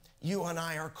you and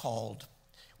I are called.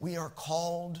 We are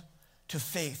called to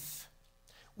faith.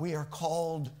 We are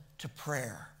called to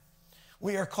prayer.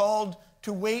 We are called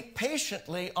to wait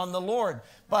patiently on the Lord.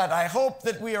 But I hope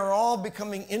that we are all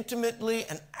becoming intimately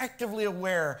and actively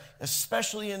aware,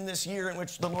 especially in this year in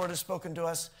which the Lord has spoken to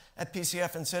us at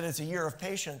PCF and said it's a year of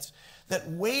patience, that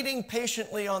waiting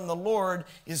patiently on the Lord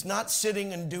is not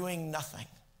sitting and doing nothing.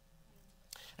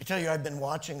 I tell you, I've been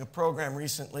watching a program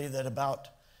recently that about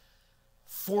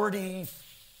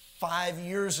 45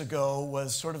 years ago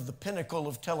was sort of the pinnacle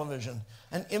of television,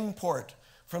 an import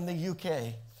from the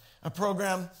UK, a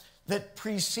program that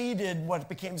preceded what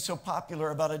became so popular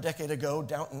about a decade ago,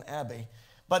 Downton Abbey.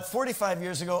 But 45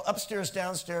 years ago, Upstairs,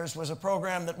 Downstairs was a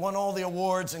program that won all the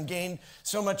awards and gained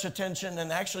so much attention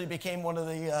and actually became one of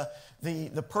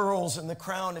the pearls in the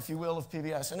crown, if you will, of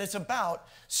PBS. And it's about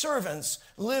servants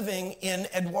living in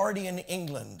Edwardian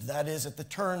England, that is, at the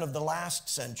turn of the last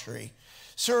century.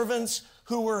 Servants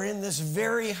who were in this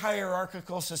very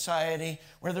hierarchical society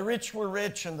where the rich were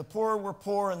rich and the poor were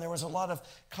poor, and there was a lot of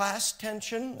class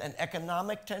tension and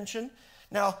economic tension.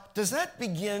 Now, does that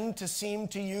begin to seem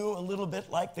to you a little bit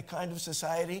like the kind of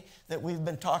society that we've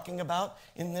been talking about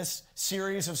in this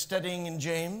series of studying in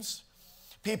James?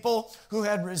 People who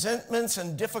had resentments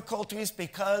and difficulties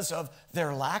because of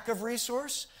their lack of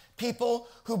resource. People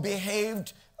who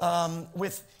behaved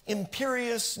with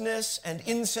imperiousness and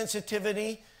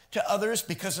insensitivity to others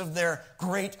because of their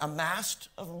great amassed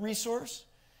of resource.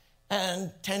 And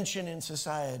tension in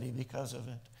society because of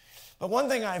it. But one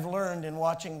thing I've learned in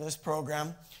watching this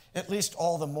program, at least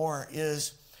all the more,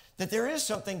 is that there is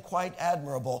something quite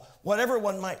admirable. Whatever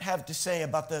one might have to say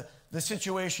about the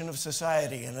situation of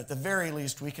society, and at the very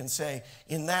least we can say,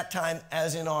 in that time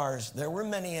as in ours, there were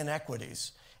many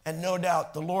inequities. And no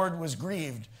doubt the Lord was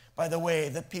grieved by the way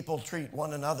that people treat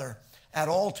one another at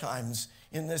all times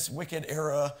in this wicked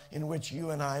era in which you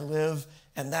and I live,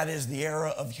 and that is the era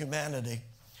of humanity.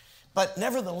 But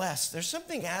nevertheless, there's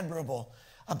something admirable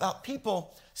about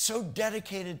people so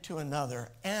dedicated to another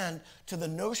and to the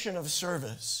notion of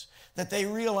service that they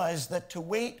realize that to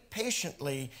wait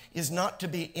patiently is not to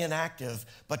be inactive,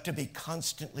 but to be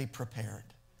constantly prepared,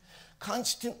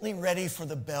 constantly ready for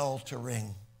the bell to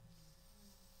ring.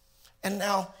 And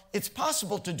now, it's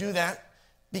possible to do that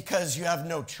because you have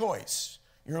no choice.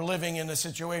 You're living in a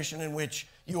situation in which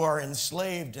you are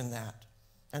enslaved in that,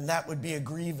 and that would be a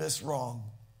grievous wrong.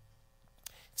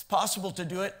 It's possible to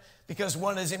do it because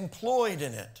one is employed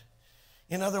in it.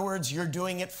 In other words, you're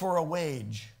doing it for a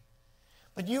wage.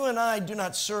 But you and I do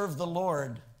not serve the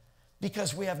Lord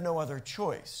because we have no other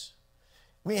choice.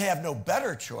 We have no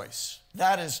better choice.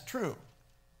 That is true.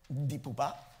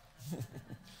 Dipupa.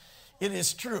 It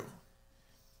is true.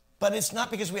 But it's not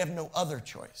because we have no other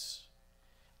choice.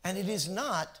 And it is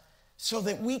not so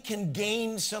that we can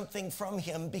gain something from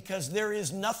him, because there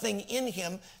is nothing in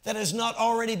him that has not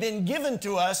already been given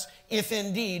to us if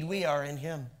indeed we are in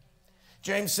him.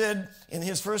 James said in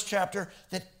his first chapter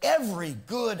that every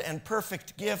good and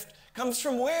perfect gift comes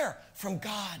from where? From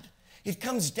God. It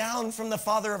comes down from the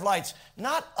Father of lights,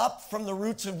 not up from the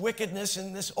roots of wickedness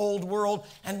in this old world,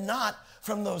 and not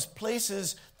from those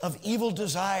places of evil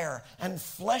desire and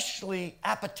fleshly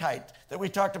appetite that we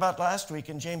talked about last week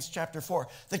in James chapter 4,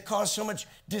 that cause so much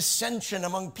dissension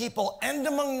among people and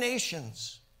among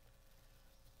nations.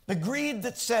 The greed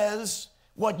that says,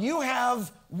 what you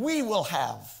have, we will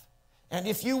have. And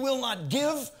if you will not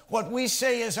give what we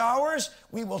say is ours,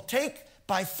 we will take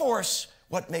by force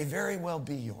what may very well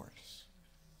be yours.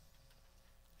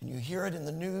 And you hear it in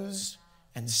the news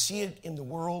and see it in the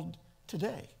world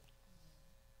today.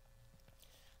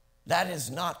 That is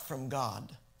not from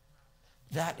God.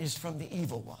 That is from the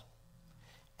evil one.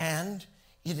 And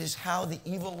it is how the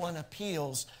evil one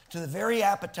appeals to the very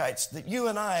appetites that you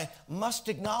and I must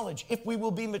acknowledge, if we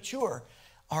will be mature,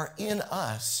 are in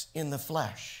us in the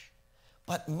flesh,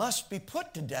 but must be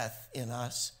put to death in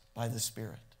us by the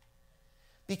Spirit.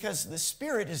 Because the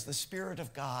Spirit is the Spirit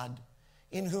of God,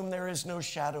 in whom there is no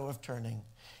shadow of turning.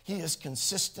 He is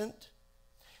consistent.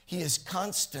 He is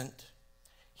constant.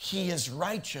 He is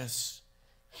righteous.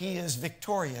 He is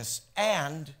victorious.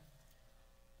 And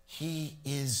he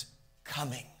is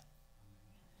coming.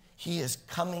 He is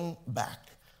coming back.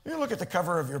 You look at the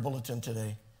cover of your bulletin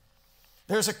today.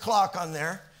 There's a clock on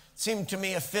there. It seemed to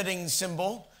me a fitting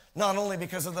symbol, not only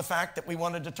because of the fact that we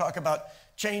wanted to talk about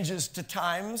changes to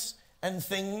times and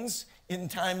things in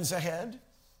times ahead,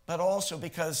 but also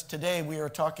because today we are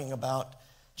talking about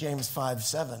James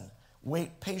 5:7.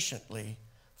 Wait patiently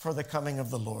for the coming of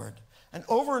the Lord. And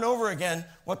over again,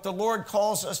 what the Lord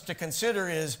calls us to consider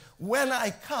is, when I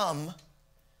come,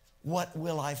 what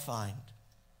will I find?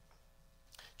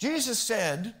 Jesus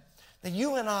said that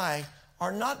you and I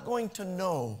are not going to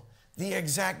know the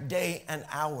exact day and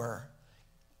hour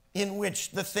in which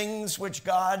the things which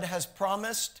God has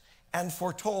promised and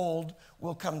foretold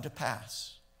will come to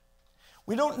pass.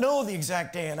 We don't know the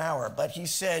exact day and hour, but he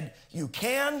said you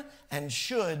can and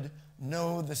should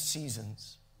know the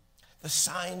seasons, the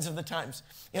signs of the times.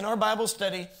 In our Bible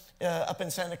study up in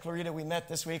Santa Clarita, we met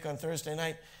this week on Thursday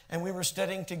night, and we were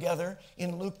studying together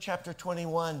in Luke chapter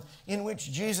 21, in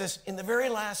which Jesus, in the very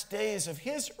last days of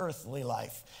his earthly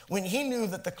life, when he knew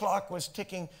that the clock was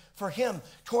ticking for him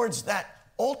towards that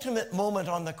ultimate moment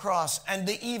on the cross and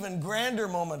the even grander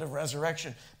moment of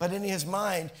resurrection. But in his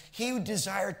mind, he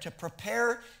desired to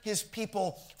prepare his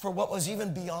people for what was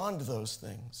even beyond those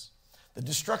things. The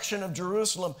destruction of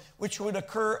Jerusalem, which would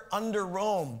occur under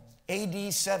Rome,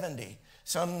 AD 70,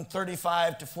 some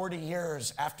 35 to 40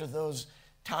 years after those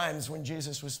times when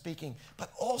Jesus was speaking,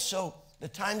 but also the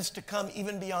times to come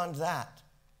even beyond that,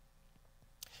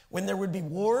 when there would be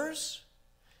wars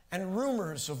and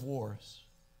rumors of wars,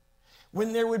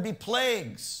 when there would be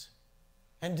plagues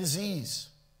and disease,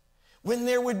 when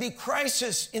there would be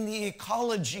crisis in the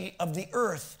ecology of the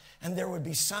earth, and there would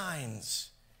be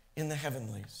signs in the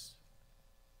heavenlies.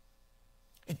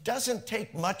 It doesn't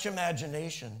take much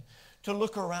imagination to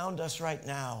look around us right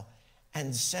now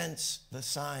and sense the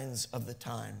signs of the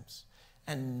times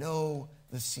and know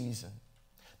the season.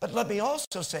 But let me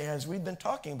also say, as we've been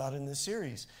talking about in this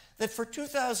series, that for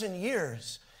 2,000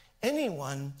 years,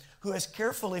 anyone who has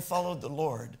carefully followed the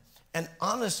Lord and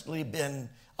honestly been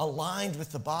aligned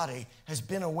with the body has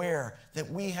been aware that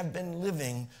we have been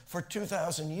living for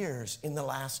 2,000 years in the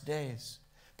last days.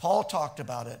 Paul talked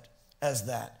about it as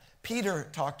that. Peter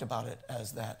talked about it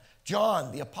as that.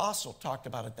 John, the apostle, talked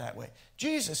about it that way.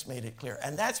 Jesus made it clear.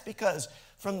 And that's because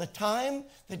from the time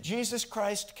that Jesus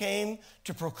Christ came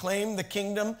to proclaim the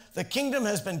kingdom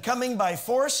has been coming by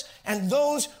force, and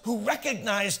those who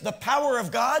recognize the power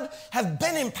of God have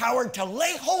been empowered to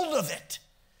lay hold of it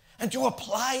and to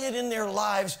apply it in their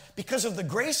lives because of the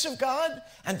grace of God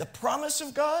and the promise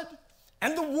of God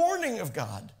and the warning of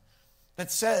God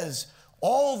that says,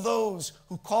 all those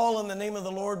who call on the name of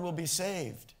the Lord will be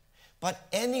saved. But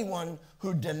anyone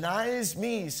who denies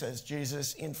me, says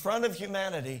Jesus, in front of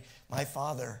humanity, my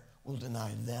Father will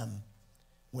deny them.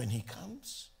 When he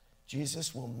comes,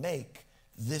 Jesus will make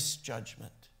this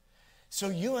judgment. So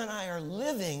you and I are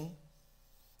living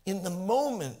in the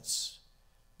moments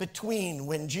between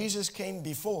when Jesus came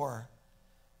before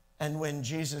and when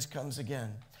Jesus comes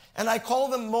again. And I call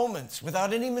them moments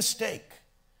without any mistake,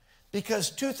 because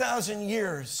 2,000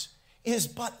 years is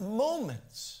but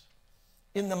moments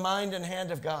in the mind and hand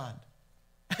of God.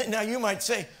 Now you might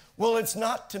say, well, it's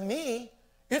not to me.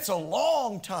 It's a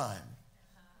long time.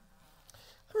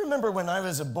 I remember when I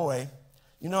was a boy,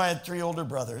 I had 3 older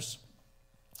brothers.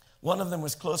 One of them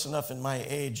was close enough in my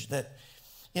age that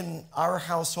in our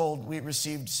household, we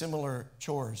received similar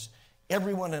chores.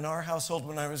 Everyone in our household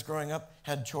when I was growing up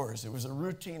had chores. It was a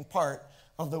routine part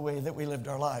of the way that we lived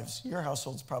our lives. Your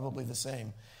household's probably the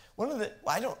same. One of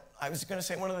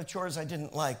the chores I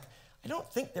didn't like. I don't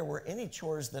think there were any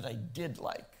chores that I did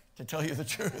like, to tell you the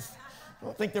truth. I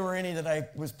don't think there were any that I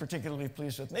was particularly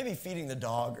pleased with. Maybe feeding the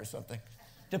dog or something.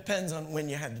 Depends on when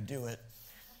you had to do it.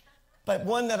 But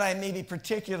one that I maybe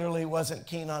particularly wasn't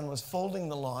keen on was folding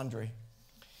the laundry.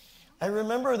 I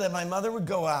remember that my mother would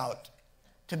go out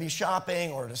to be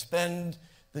shopping or to spend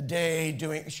the day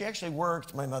she actually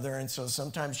worked, my mother, and so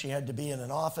sometimes she had to be in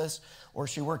an office or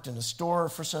she worked in a store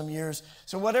for some years.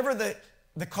 So whatever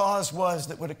the cause was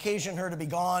that would occasion her to be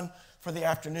gone for the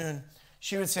afternoon,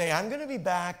 she would say, I'm going to be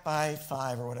back by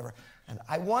 5 or whatever, and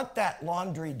I want that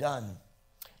laundry done.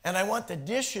 And I want the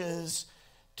dishes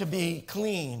to be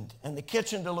cleaned and the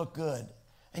kitchen to look good.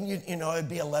 And it'd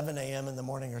be 11 a.m. in the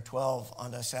morning or 12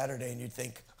 on a Saturday, and you'd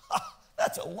think,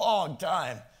 that's a long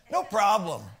time. No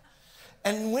problem.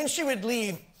 And when she would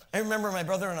leave, I remember my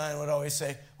brother and I would always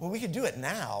say, well, we could do it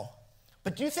now.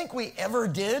 But do you think we ever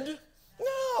did?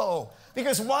 No.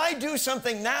 Because why do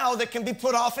something now that can be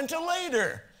put off until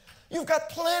later? You've got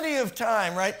plenty of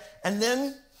time, right? And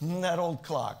then that old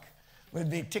clock would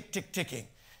be tick, tick, ticking.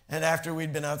 And after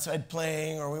we'd been outside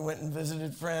playing, or we went and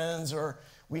visited friends, or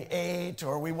we ate,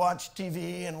 or we watched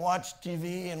TV and watched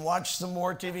TV and watched some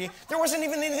more TV. There wasn't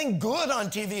even anything good on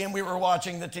TV, and we were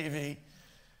watching the TV.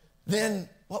 Then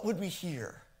what would we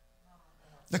hear?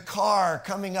 The car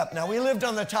coming up. Now, we lived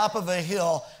on the top of a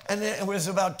hill, and it was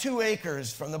about 2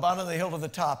 acres from the bottom of the hill to the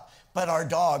top, but our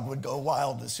dog would go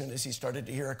wild as soon as he started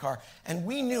to hear a car. And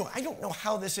we knew, I don't know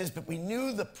how this is, but we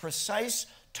knew the precise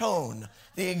tone,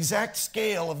 the exact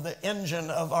scale of the engine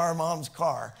of our mom's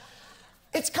car.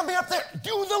 It's coming up there.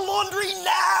 Do the laundry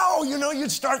now. You know,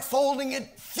 you'd start folding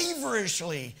it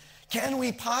feverishly. Can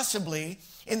we possibly,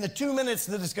 in the 2 minutes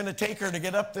that it's going to take her to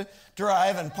get up the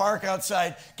drive and park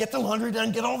outside, get the laundry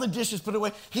done, get all the dishes put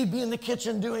away, he'd be in the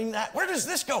kitchen doing that. Where does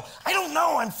this go? I don't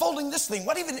know. I'm folding this thing.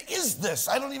 What even is this?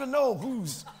 I don't even know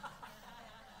whose.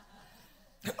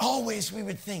 And always we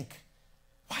would think,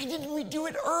 why didn't we do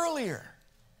it earlier?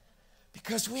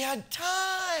 Because we had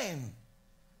time.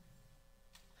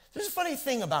 There's a funny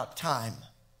thing about time.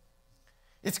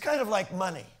 It's kind of like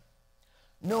money.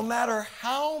 No matter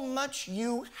how much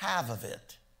you have of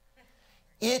it,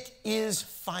 it is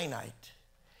finite.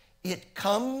 It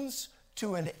comes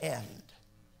to an end.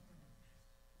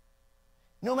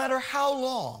 No matter how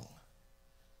long,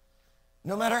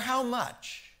 no matter how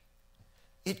much,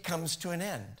 it comes to an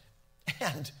end.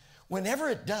 And whenever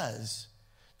it does,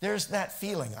 there's that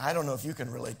feeling. I don't know if you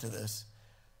can relate to this.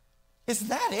 Is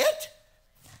that it?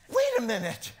 Wait a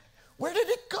minute. Where did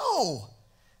it go?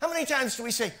 How many times do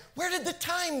we say, where did the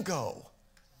time go?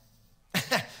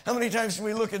 How many times do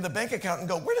we look at the bank account and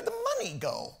go, where did the money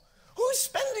go? Who's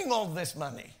spending all this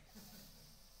money?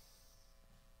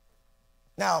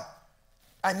 Now,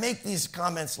 I make these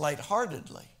comments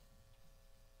lightheartedly,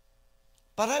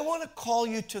 but I want to call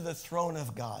you to the throne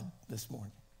of God this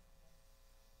morning.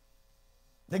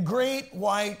 The great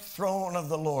white throne of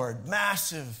the Lord,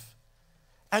 massive,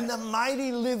 and the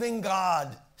mighty living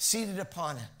God seated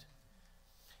upon it.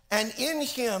 And in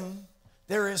him,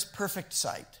 there is perfect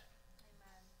sight.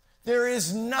 Amen. There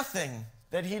is nothing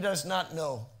that he does not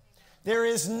know. There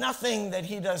is nothing that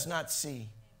he does not see. Amen.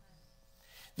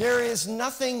 There is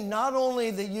nothing not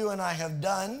only that you and I have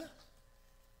done,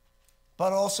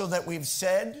 but also that we've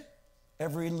said,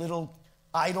 every little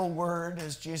idle word,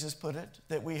 as Jesus put it,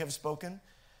 that we have spoken.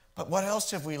 But what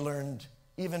else have we learned,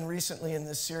 even recently in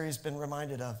this series, been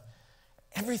reminded of?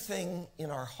 Everything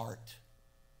in our heart.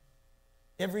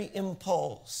 Every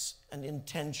impulse and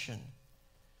intention,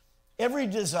 every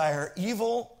desire,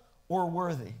 evil or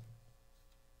worthy.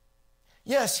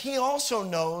 Yes, he also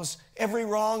knows every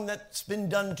wrong that's been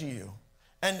done to you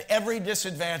and every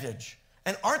disadvantage.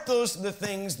 And aren't those the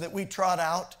things that we trot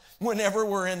out whenever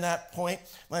we're in that point?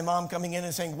 My mom coming in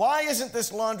and saying, why isn't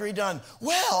this laundry done?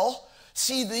 Well,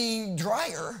 see, the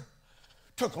dryer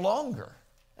took longer.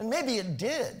 And maybe it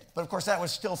did, but of course that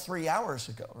was still 3 hours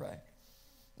ago, right?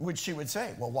 Which she would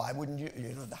say, well, why wouldn't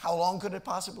you, how long could it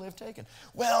possibly have taken?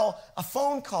 Well, a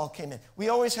phone call came in. We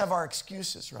always have our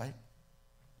excuses, right?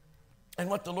 And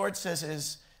what the Lord says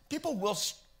is, people will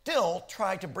still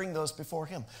try to bring those before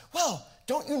him. Well,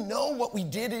 don't you know what we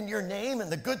did in your name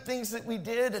and the good things that we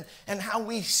did and how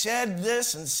we said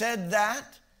this and said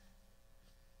that?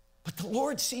 But the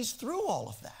Lord sees through all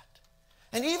of that.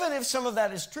 And even if some of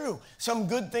that is true, some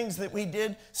good things that we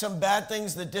did, some bad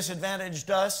things that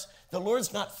disadvantaged us, the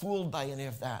Lord's not fooled by any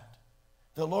of that.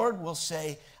 The Lord will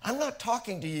say, I'm not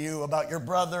talking to you about your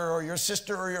brother or your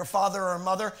sister or your father or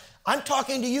mother. I'm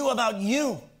talking to you about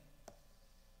you.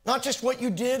 Not just what you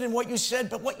did and what you said,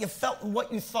 but what you felt and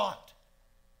what you thought.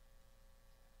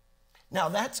 Now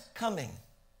that's coming.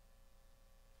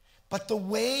 But the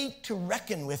way to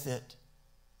reckon with it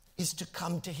is to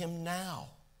come to him now.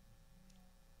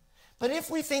 But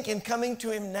if we think in coming to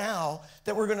him now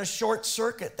that we're going to short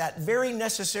circuit that very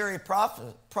necessary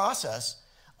process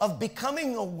of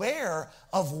becoming aware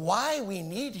of why we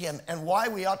need him and why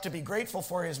we ought to be grateful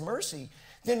for his mercy,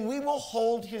 then we will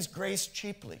hold his grace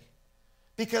cheaply.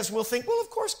 Because we'll think, well,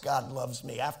 of course God loves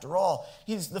me. After all,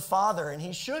 he's the Father and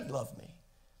he should love me.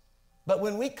 But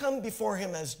when we come before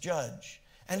him as judge,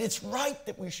 and it's right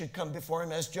that we should come before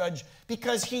him as judge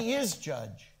because he is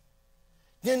judge,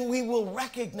 then we will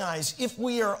recognize, if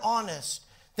we are honest,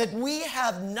 that we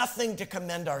have nothing to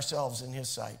commend ourselves in his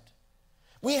sight.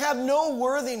 We have no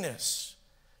worthiness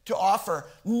to offer,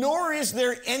 nor is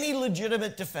there any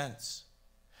legitimate defense.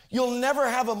 You'll never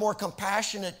have a more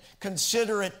compassionate,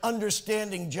 considerate,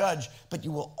 understanding judge, but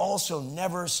you will also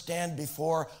never stand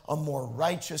before a more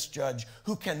righteous judge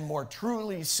who can more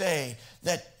truly say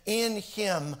that in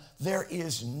him there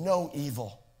is no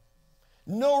evil,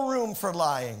 no room for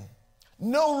lying,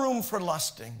 no room for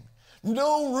lusting,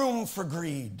 no room for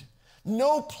greed,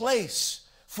 no place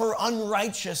for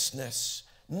unrighteousness,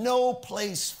 no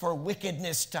place for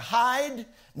wickedness to hide,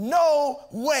 no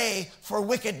way for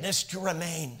wickedness to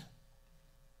remain.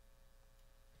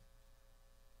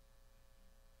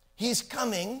 He's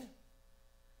coming,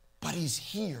 but he's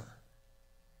here.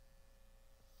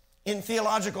 In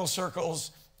theological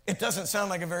circles, it doesn't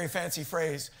sound like a very fancy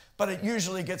phrase, but it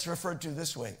usually gets referred to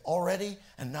this way: already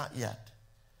and not yet.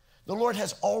 The Lord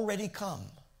has already come,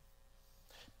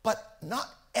 but not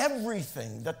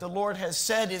everything that the Lord has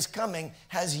said is coming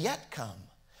has yet come.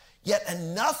 Yet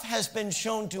enough has been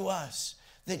shown to us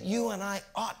that you and I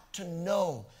ought to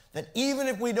know that even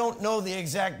if we don't know the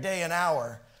exact day and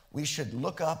hour, we should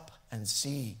look up and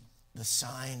see the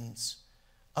signs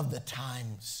of the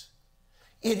times.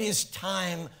 It is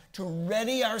time to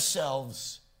ready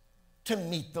ourselves to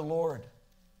meet the Lord.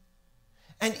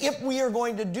 And if we are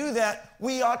going to do that,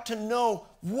 we ought to know,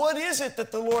 what is it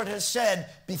that the Lord has said?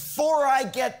 Before I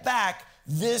get back,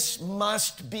 this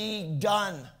must be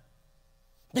done.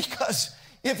 Because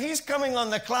if he's coming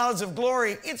on the clouds of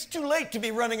glory, it's too late to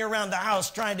be running around the house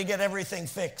trying to get everything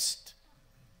fixed.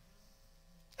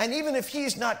 And even if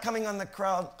he's not coming on the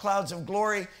clouds of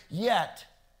glory yet,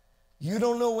 you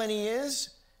don't know when he is,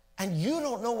 and you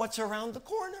don't know what's around the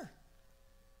corner.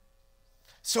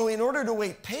 So in order to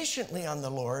wait patiently on the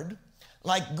Lord,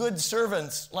 like good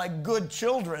servants, like good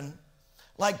children,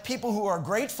 like people who are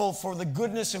grateful for the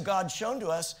goodness of God shown to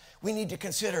us, we need to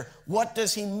consider, what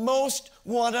does he most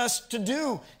want us to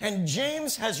do? And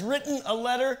James has written a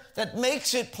letter that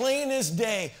makes it plain as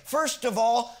day. First of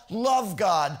all, love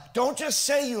God. Don't just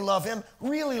say you love him,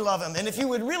 really love him. And if you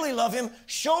would really love him,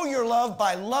 show your love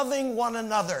by loving one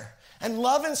another. And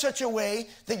love in such a way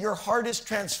that your heart is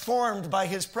transformed by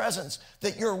his presence,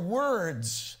 that your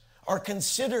words are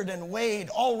considered and weighed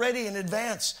already in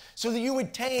advance so that you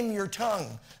would tame your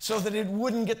tongue so that it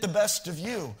wouldn't get the best of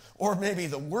you or maybe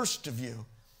the worst of you.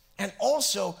 And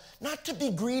also, not to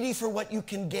be greedy for what you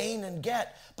can gain and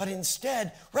get, but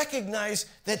instead recognize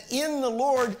that in the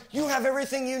Lord you have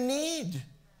everything you need.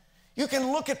 You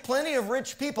can look at plenty of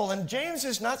rich people, and James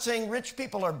is not saying rich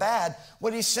people are bad.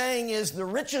 What he's saying is the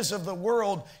riches of the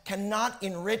world cannot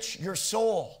enrich your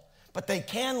soul, but they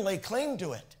can lay claim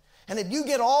to it. And if you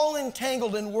get all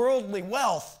entangled in worldly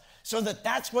wealth so that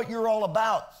that's what you're all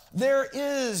about, there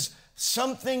is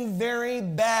something very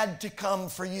bad to come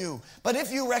for you. But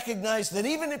if you recognize that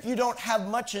even if you don't have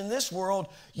much in this world,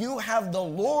 you have the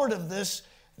Lord of this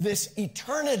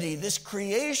eternity, this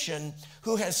creation,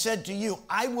 who has said to you,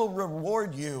 I will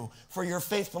reward you for your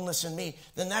faithfulness in me,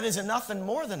 then that is enough and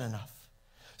more than enough.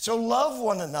 So love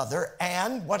one another,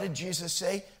 and what did Jesus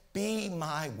say? Be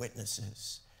my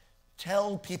witnesses.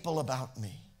 Tell people about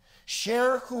me.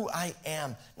 Share who I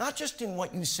am, not just in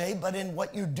what you say, but in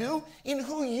what you do, in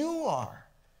who you are.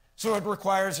 So it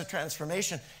requires a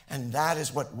transformation, and that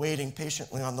is what waiting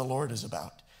patiently on the Lord is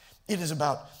about. It is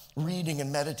about reading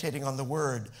and meditating on the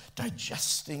word,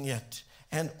 digesting it,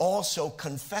 and also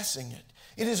confessing it.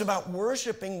 It is about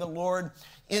worshiping the Lord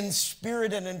in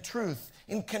spirit and in truth,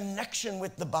 in connection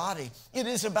with the body. It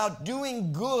is about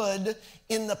doing good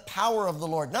in the power of the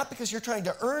Lord, not because you're trying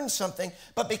to earn something,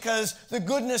 but because the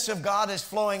goodness of God is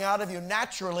flowing out of you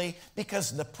naturally,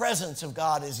 because the presence of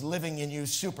God is living in you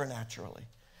supernaturally.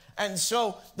 And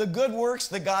so the good works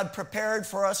that God prepared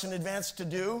for us in advance to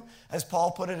do, as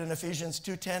Paul put it in Ephesians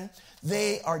 2:10,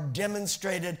 they are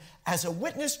demonstrated as a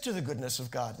witness to the goodness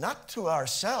of God, not to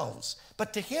ourselves,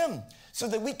 but to him, so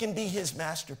that we can be his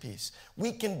masterpiece.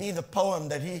 We can be the poem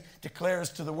that he declares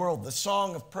to the world, the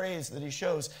song of praise that he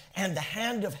shows, and the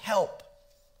hand of help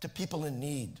to people in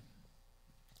need,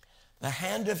 the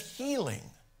hand of healing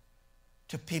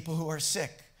to people who are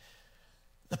sick,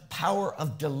 the power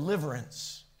of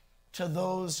deliverance to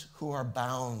those who are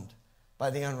bound by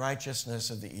the unrighteousness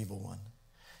of the evil one.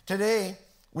 Today,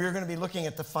 we are going to be looking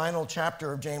at the final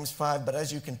chapter of James 5, but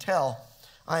as you can tell,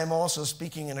 I am also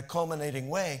speaking in a culminating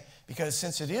way, because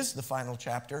since it is the final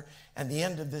chapter and the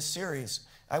end of this series,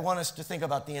 I want us to think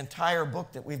about the entire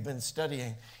book that we've been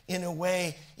studying in a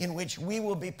way in which we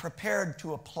will be prepared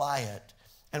to apply it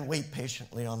and wait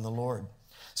patiently on the Lord.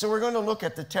 So we're going to look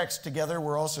at the text together.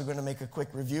 We're also going to make a quick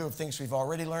review of things we've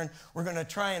already learned. We're going to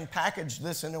try and package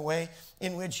this in a way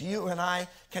in which you and I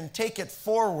can take it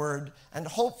forward and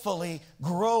hopefully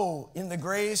grow in the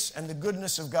grace and the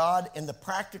goodness of God in the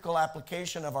practical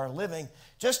application of our living,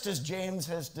 just as James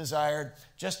has desired,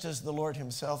 just as the Lord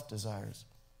himself desires.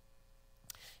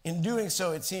 In doing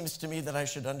so, it seems to me that I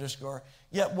should underscore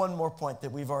yet one more point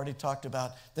that we've already talked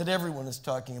about, that everyone is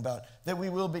talking about, that we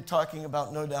will be talking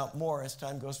about no doubt more as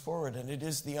time goes forward, and it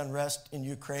is the unrest in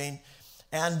Ukraine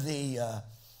and the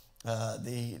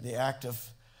act of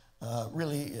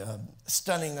really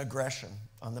stunning aggression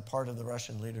on the part of the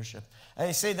Russian leadership.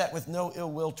 I say that with no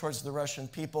ill will towards the Russian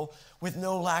people, with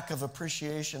no lack of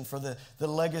appreciation for the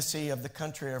legacy of the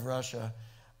country of Russia,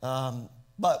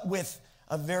 but with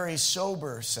a very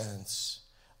sober sense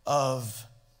of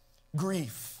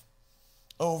grief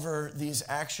over these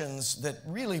actions that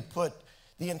really put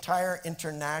the entire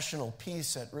international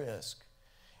peace at risk,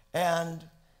 and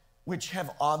which have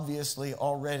obviously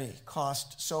already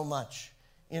cost so much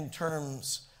in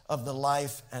terms of the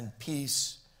life and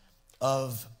peace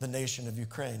of the nation of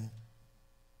Ukraine.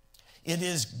 It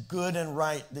is good and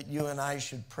right that you and I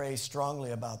should pray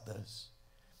strongly about this.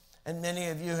 And many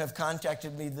of you have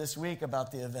contacted me this week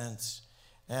about the events.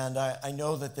 And I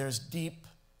know that there's deep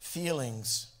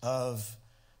feelings of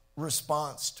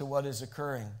response to what is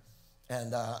occurring.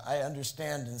 And I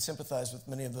understand and sympathize with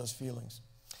many of those feelings.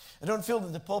 I don't feel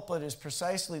that the pulpit is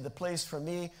precisely the place for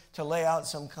me to lay out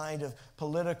some kind of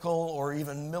political or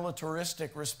even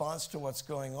militaristic response to what's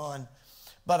going on.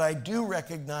 But I do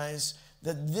recognize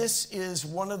that this is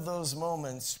one of those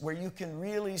moments where you can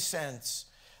really sense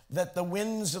that the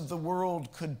winds of the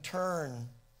world could turn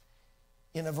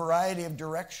in a variety of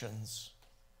directions.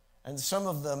 And some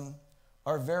of them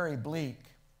are very bleak.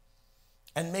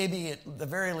 And maybe at the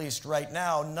very least right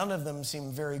now, none of them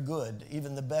seem very good,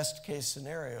 even the best case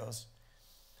scenarios.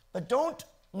 But don't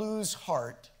lose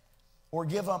heart or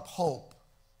give up hope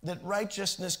that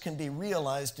righteousness can be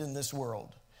realized in this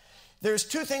world. There's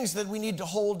two things that we need to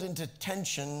hold into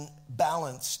tension,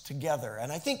 balance together.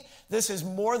 And I think this is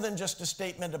more than just a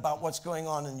statement about what's going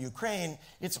on in Ukraine.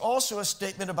 It's also a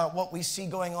statement about what we see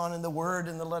going on in the Word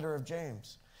in the letter of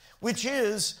James, which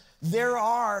is there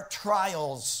are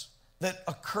trials that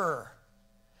occur.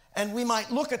 And we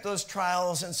might look at those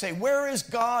trials and say, where is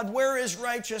God? Where is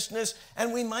righteousness?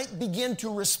 And we might begin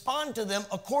to respond to them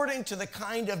according to the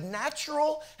kind of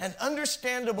natural and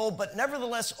understandable, but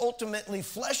nevertheless ultimately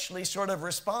fleshly sort of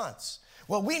response.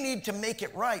 Well, we need to make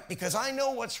it right because I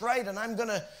know what's right and I'm going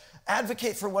to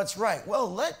advocate for what's right. Well,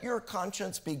 let your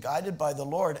conscience be guided by the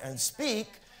Lord and speak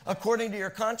according to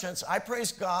your conscience. I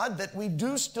praise God that we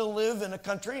do still live in a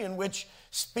country in which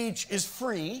speech is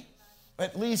free.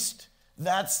 At least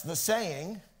that's the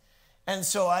saying. And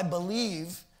so I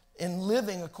believe in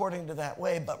living according to that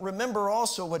way. But remember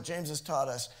also what James has taught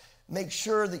us. Make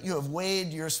sure that you have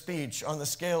weighed your speech on the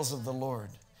scales of the Lord.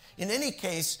 In any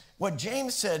case, what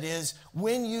James said is,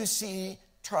 when you see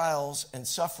trials and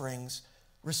sufferings,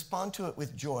 respond to it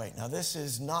with joy. Now, this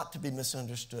is not to be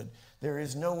misunderstood. There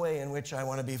is no way in which I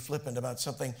want to be flippant about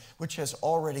something which has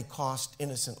already cost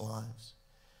innocent lives.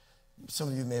 Some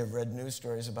of you may have read news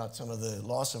stories about some of the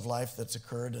loss of life that's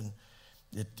occurred, and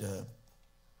it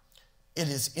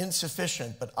is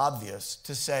insufficient but obvious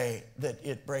to say that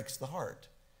it breaks the heart.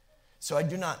 So I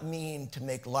do not mean to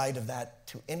make light of that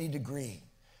to any degree,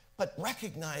 but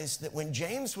recognize that when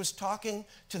James was talking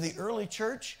to the early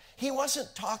church, he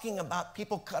wasn't talking about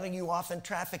people cutting you off in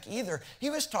traffic either.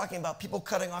 He was talking about people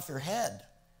cutting off your head.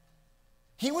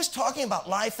 He was talking about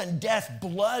life and death,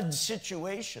 blood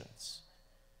situations.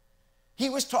 He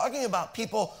was talking about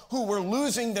people who were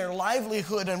losing their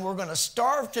livelihood and were going to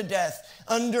starve to death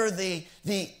under the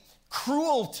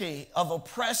cruelty of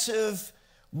oppressive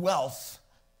wealthy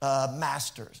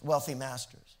masters.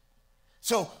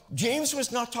 So James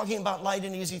was not talking about light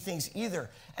and easy things either.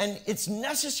 And it's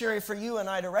necessary for you and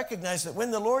I to recognize that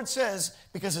when the Lord says,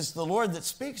 because it's the Lord that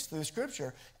speaks through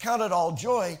Scripture, count it all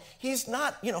joy, he's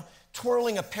not,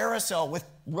 twirling a parasol with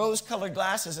rose-colored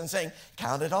glasses and saying,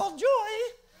 count it all joy.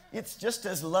 It's just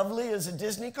as lovely as a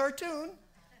Disney cartoon.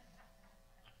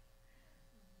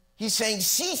 He's saying,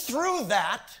 see through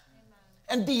that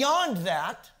and beyond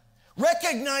that,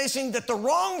 recognizing that the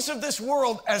wrongs of this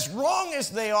world, as wrong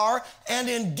as they are, and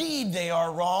indeed they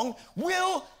are wrong,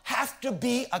 will have to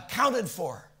be accounted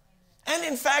for. And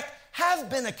in fact, have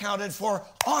been accounted for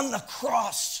on the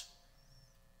cross.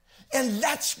 And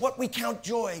that's what we count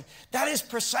joy. That is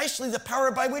precisely the power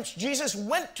by which Jesus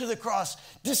went to the cross,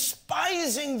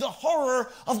 despising the horror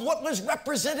of what was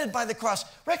represented by the cross.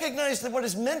 Recognize that what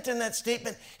is meant in that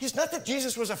statement is not that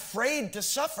Jesus was afraid to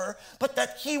suffer, but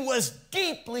that he was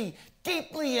deeply,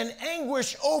 deeply in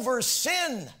anguish over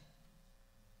sin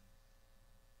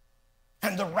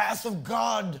and the wrath of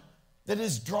God that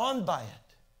is drawn by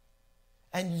it.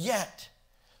 And yet,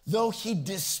 though he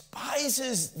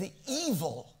despises the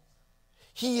evil,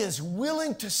 he is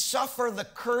willing to suffer the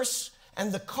curse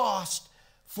and the cost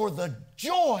for the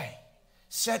joy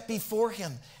set before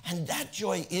him. And that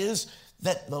joy is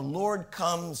that the Lord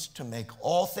comes to make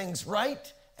all things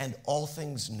right and all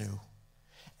things new,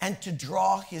 and to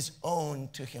draw his own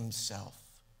to himself.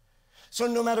 So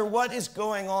no matter what is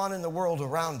going on in the world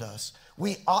around us,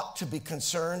 we ought to be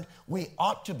concerned, we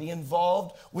ought to be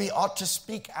involved, we ought to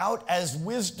speak out as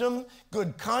wisdom,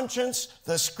 good conscience,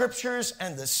 the Scriptures,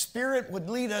 and the Spirit would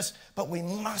lead us. But we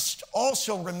must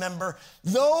also remember,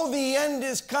 though the end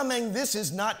is coming, this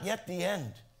is not yet the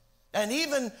end. And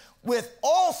even with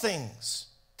all things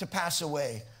to pass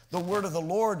away, the word of the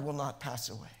Lord will not pass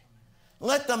away.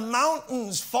 Let the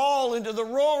mountains fall into the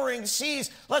roaring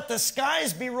seas. Let the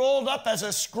skies be rolled up as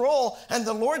a scroll. And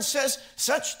the Lord says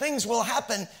such things will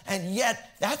happen. And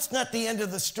yet, that's not the end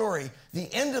of the story.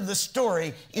 The end of the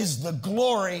story is the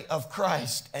glory of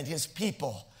Christ and his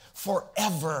people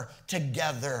forever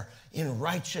together in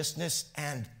righteousness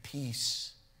and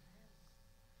peace.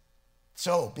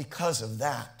 So, because of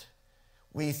that,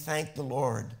 we thank the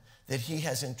Lord that he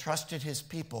has entrusted his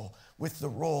people with the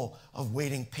role of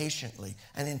waiting patiently.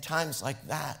 And in times like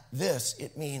this,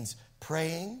 it means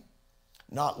praying,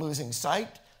 not losing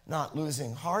sight, not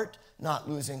losing heart, not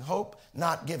losing hope,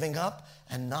 not giving up,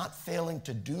 and not failing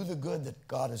to do the good that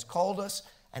God has called us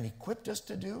and equipped us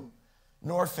to do,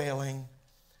 nor failing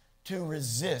to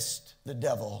resist the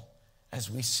devil as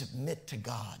we submit to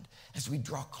God, as we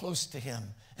draw close to him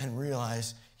and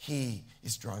realize he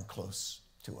is drawing close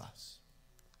to us.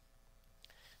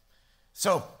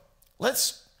 So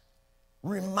let's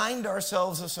remind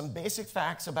ourselves of some basic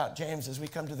facts about James as we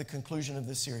come to the conclusion of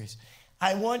this series.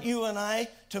 I want you and I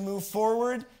to move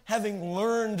forward having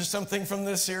learned something from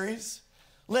this series.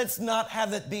 Let's not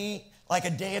have it be like a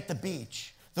day at the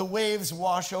beach. The waves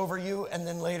wash over you, and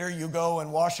then later you go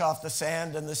and wash off the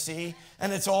sand and the sea,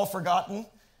 and it's all forgotten.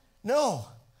 No.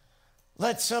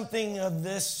 Let something of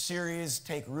this series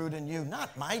take root in you.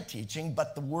 Not my teaching,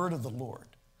 but the word of the Lord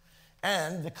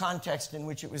and the context in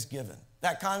which it was given.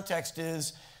 That context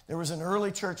is there was an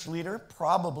early church leader,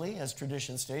 probably, as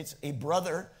tradition states, a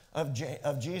brother of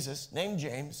Jesus named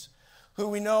James, who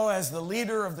we know as the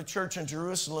leader of the church in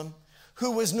Jerusalem,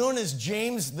 who was known as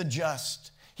James the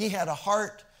Just. He had a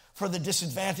heart for the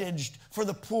disadvantaged, for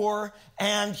the poor,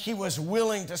 and he was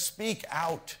willing to speak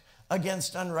out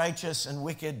against unrighteous and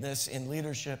wickedness in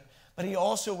leadership. But he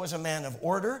also was a man of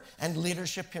order and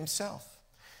leadership himself.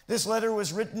 This letter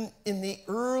was written in the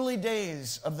early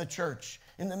days of the church,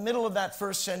 in the middle of that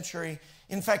first century.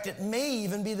 In fact, it may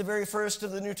even be the very first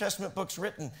of the New Testament books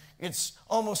written. It's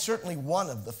almost certainly one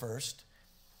of the first.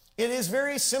 It is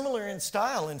very similar in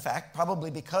style, in fact, probably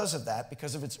because of that,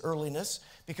 because of its earliness,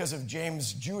 because of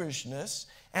James' Jewishness,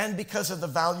 and because of the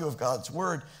value of God's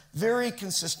word, very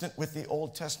consistent with the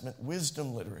Old Testament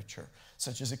wisdom literature,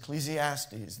 such as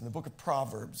Ecclesiastes and the book of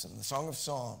Proverbs and the Song of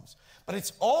Psalms. But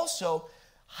it's also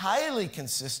highly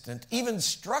consistent, even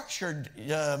structured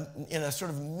in a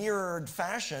sort of mirrored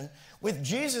fashion with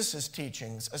Jesus'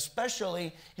 teachings,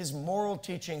 especially his moral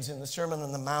teachings in the Sermon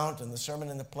on the Mount and the Sermon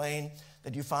in the Plain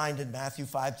that you find in Matthew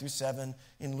 5 through 7,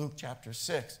 in Luke chapter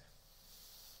 6.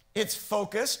 It's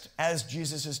focused, as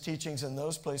Jesus' teachings in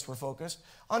those places were focused,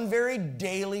 on very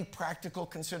daily practical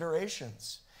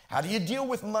considerations. How do you deal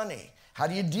with money? How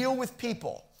do you deal with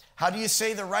people? How do you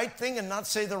say the right thing and not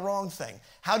say the wrong thing?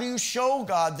 How do you show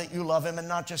God that you love him and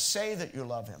not just say that you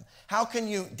love him? How can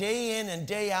you day in and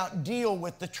day out deal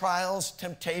with the trials,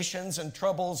 temptations, and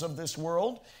troubles of this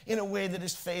world in a way that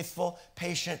is faithful,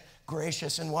 patient,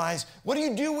 gracious, and wise? What do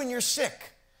you do when you're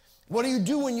sick? What do you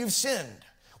do when you've sinned?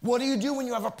 What do you do when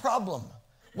you have a problem?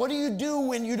 What do you do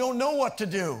when you don't know what to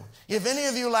do? If any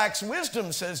of you lacks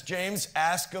wisdom, says James,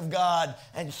 ask of God.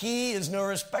 And he is no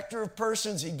respecter of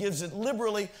persons. He gives it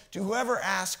liberally to whoever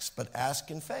asks, but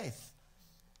ask in faith.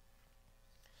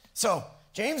 So,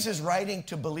 James is writing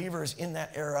to believers in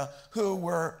that era who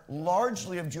were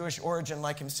largely of Jewish origin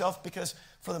like himself, because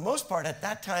for the most part at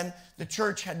that time, the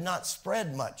church had not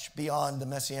spread much beyond the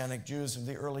Messianic Jews of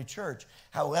the early church.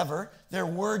 However, there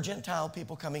were Gentile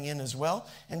people coming in as well,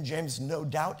 and James no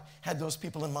doubt had those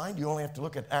people in mind. You only have to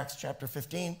look at Acts chapter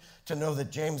 15 to know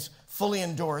that James fully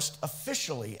endorsed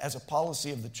officially as a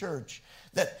policy of the church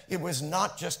that it was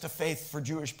not just a faith for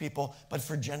Jewish people, but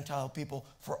for Gentile people,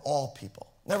 for all people.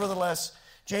 Nevertheless,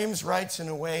 James writes in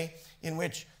a way in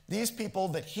which these people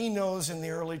that he knows in the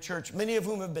early church, many of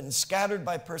whom have been scattered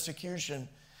by persecution,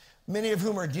 many of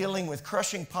whom are dealing with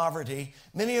crushing poverty,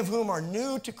 many of whom are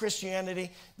new to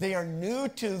Christianity, they are new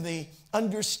to the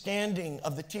understanding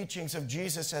of the teachings of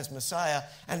Jesus as Messiah,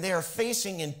 and they are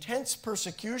facing intense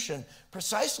persecution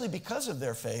precisely because of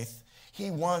their faith.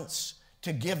 He wants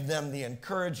to give them the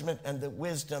encouragement and the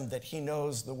wisdom that he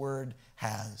knows the word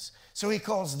has. So he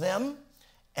calls them,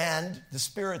 and the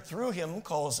Spirit through him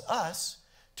calls us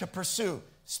to pursue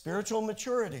spiritual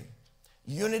maturity,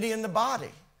 unity in the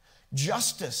body,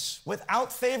 justice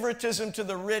without favoritism to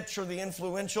the rich or the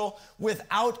influential,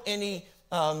 without any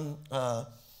kind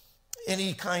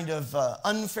of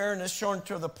unfairness shown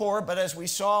to the poor, but as we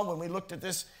saw when we looked at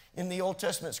this in the Old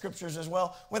Testament scriptures as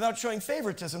well, without showing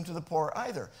favoritism to the poor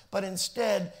either, but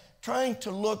instead trying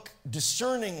to look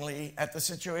discerningly at the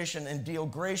situation and deal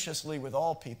graciously with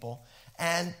all people,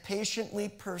 and patiently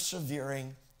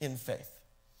persevering in faith.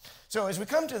 So as we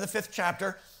come to the 5th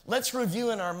chapter, let's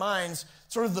review in our minds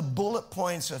sort of the bullet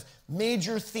points of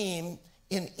major theme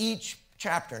in each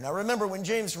chapter. Now remember, when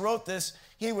James wrote this,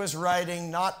 he was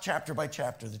writing not chapter by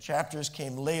chapter. The chapters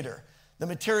came later. The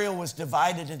material was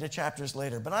divided into chapters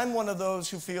later. But I'm one of those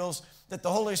who feels that the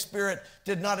Holy Spirit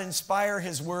did not inspire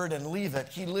his word and leave it.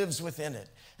 He lives within it.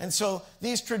 And so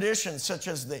these traditions, such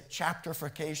as the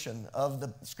chapterification of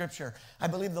the scripture, I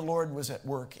believe the Lord was at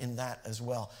work in that as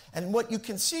well. And what you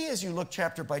can see as you look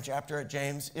chapter by chapter at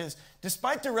James is,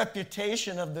 despite the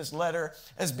reputation of this letter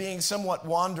as being somewhat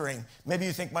wandering, maybe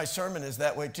you think my sermon is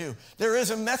that way too, there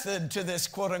is a method to this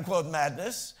quote-unquote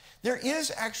madness. There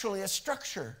is actually a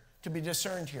structure to be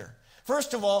discerned here.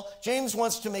 First of all, James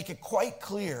wants to make it quite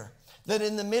clear that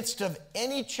in the midst of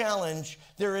any challenge,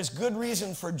 there is good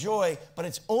reason for joy, but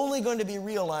it's only going to be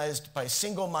realized by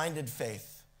single-minded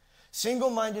faith.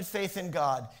 Single-minded faith in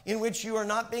God, in which you are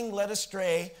not being led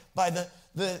astray by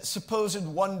the supposed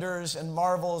wonders and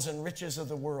marvels and riches of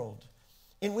the world,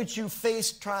 in which you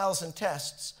face trials and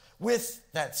tests with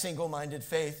that single-minded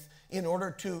faith in order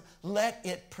to let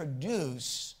it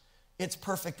produce its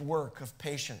perfect work of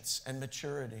patience and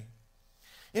maturity.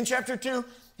 In chapter 2,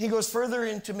 he goes further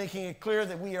into making it clear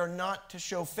that we are not to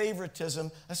show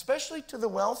favoritism, especially to the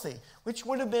wealthy, which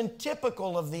would have been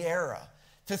typical of the era,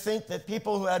 to think that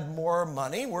people who had more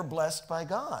money were blessed by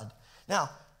God. Now,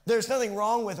 there's nothing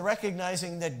wrong with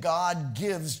recognizing that God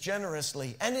gives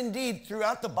generously. And indeed,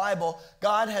 throughout the Bible,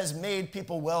 God has made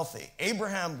people wealthy.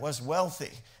 Abraham was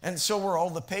wealthy, and so were all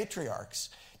the patriarchs.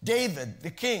 David,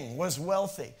 the king, was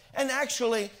wealthy. And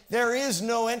actually, there is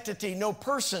no entity, no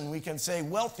person, we can say,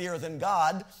 wealthier than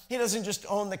God. He doesn't just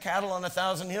own the cattle on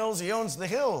 1,000 hills, he owns the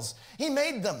hills. He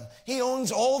made them. He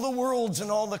owns all the worlds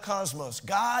and all the cosmos.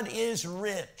 God is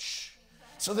rich.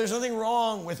 So there's nothing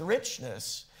wrong with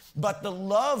richness, but the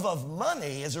love of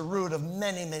money is a root of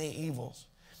many, many evils.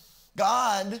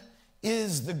 God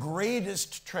is the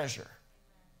greatest treasure.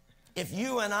 If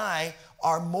you and I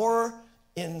are more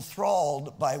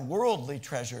enthralled by worldly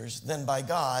treasures than by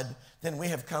God, then we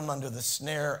have come under the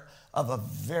snare of a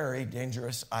very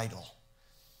dangerous idol.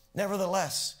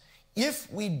 Nevertheless,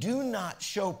 if we do not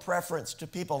show preference to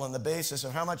people on the basis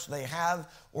of how much they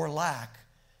have or lack,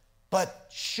 but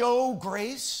show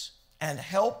grace and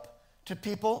help to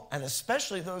people, and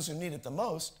especially those who need it the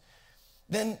most,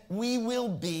 then we will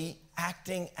be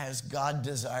acting as God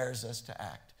desires us to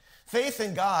act. Faith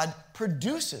in God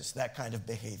produces that kind of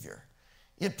behavior.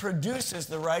 It produces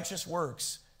the righteous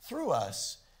works through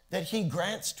us that he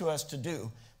grants to us to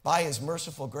do by his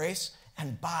merciful grace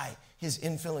and by his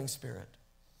infilling Spirit.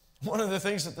 One of the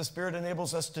things that the Spirit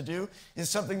enables us to do is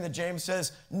something that James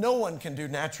says no one can do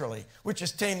naturally, which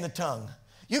is tame the tongue.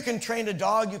 You can train a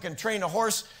dog, you can train a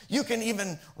horse, you can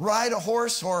even ride a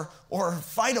horse or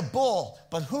fight a bull,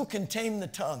 but who can tame the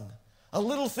tongue? A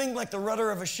little thing like the rudder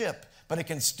of a ship, but it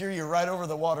can steer you right over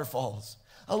the waterfalls.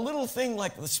 A little thing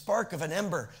like the spark of an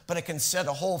ember, but it can set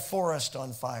a whole forest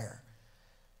on fire.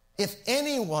 If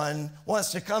anyone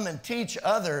wants to come and teach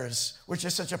others, which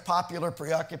is such a popular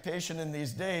preoccupation in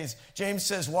these days, James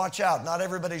says, watch out. Not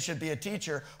everybody should be a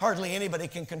teacher. Hardly anybody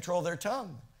can control their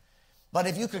tongue. But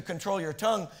if you could control your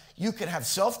tongue, you could have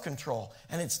self-control.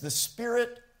 And it's the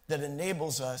Spirit that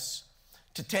enables us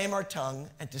to tame our tongue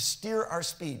and to steer our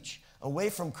speech away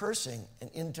from cursing and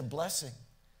into blessing.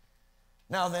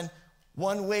 Now then,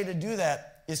 one way to do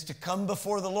that is to come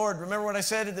before the Lord. Remember what I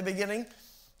said at the beginning?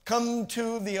 Come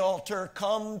to the altar.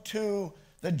 Come to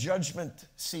the judgment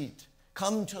seat.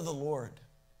 Come to the Lord.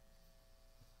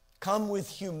 Come with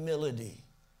humility.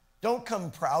 Don't come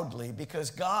proudly,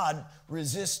 because God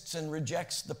resists and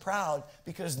rejects the proud,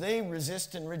 because they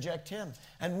resist and reject him.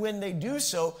 And when they do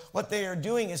so, what they are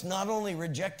doing is not only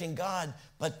rejecting God,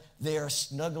 but they are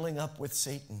snuggling up with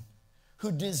Satan,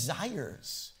 who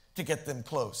desires to get them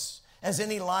close, as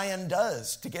any lion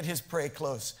does to get his prey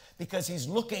close, because he's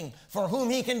looking for whom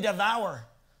he can devour.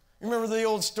 Remember the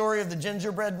old story of the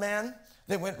gingerbread man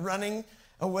that went running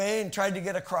away and tried to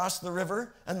get across the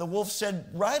river, and the wolf said,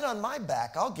 ride on my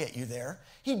back, I'll get you there.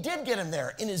 He did get him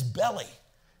there in his belly,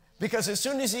 because as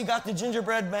soon as he got the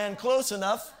gingerbread man close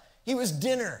enough, he was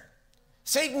dinner.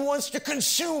 Satan wants to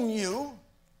consume you,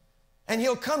 and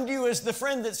he'll come to you as the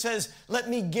friend that says, let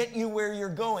me get you where you're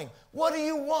going. What do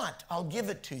you want? I'll give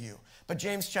it to you. But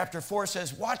James chapter 4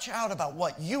 says, watch out about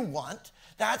what you want.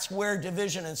 That's where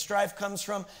division and strife comes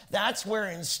from. That's where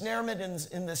ensnarement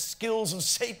in the skills of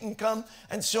Satan come.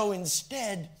 And so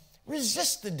instead,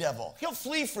 resist the devil. He'll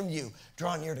flee from you.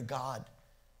 Draw near to God,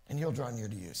 and he'll draw near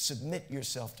to you. Submit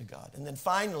yourself to God. And then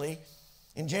finally,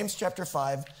 in James chapter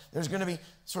 5, there's going to be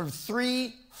sort of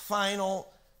 3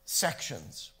 final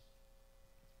sections.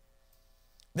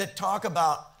 that talk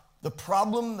about the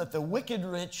problem that the wicked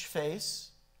rich face,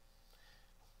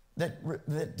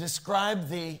 that describe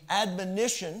the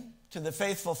admonition to the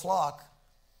faithful flock,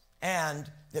 and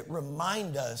that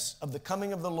remind us of the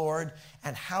coming of the Lord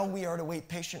and how we are to wait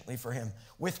patiently for him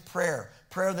with prayer.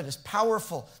 Prayer that is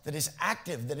powerful, that is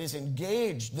active, that is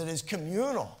engaged, that is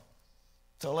communal.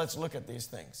 So let's look at these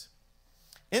things.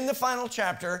 In the final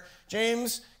chapter,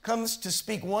 James comes to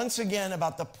speak once again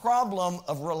about the problem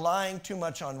of relying too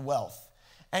much on wealth.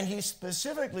 And he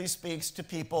specifically speaks to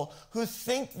people who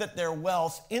think that their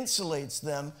wealth insulates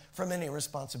them from any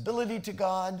responsibility to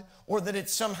God, or that it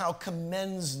somehow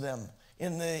commends them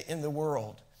in the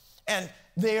world. And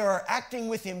they are acting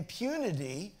with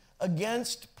impunity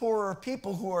against poorer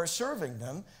people who are serving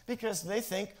them because they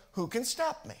think, who can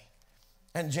stop me?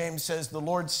 And James says, the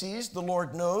Lord sees, the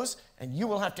Lord knows, and you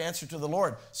will have to answer to the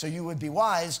Lord. So you would be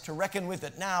wise to reckon with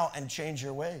it now and change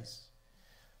your ways.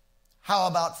 How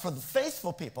about for the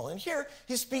faithful people? And here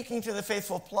he's speaking to the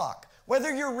faithful flock.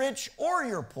 Whether you're rich or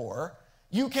you're poor,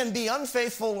 you can be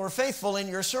unfaithful or faithful in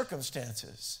your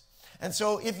circumstances. And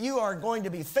so if you are going to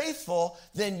be faithful,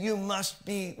 then you must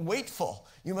be waitful.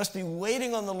 You must be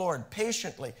waiting on the Lord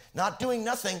patiently, not doing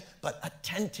nothing, but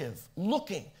attentive,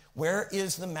 looking. Where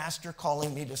is the master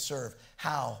calling me to serve?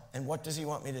 How? And what does he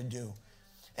want me to do?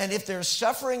 And if there's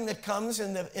suffering that comes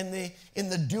in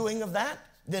the doing of that,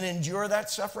 then endure that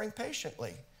suffering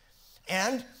patiently.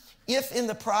 And if in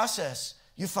the process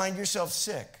you find yourself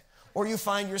sick, or you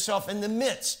find yourself in the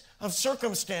midst of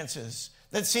circumstances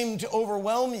that seem to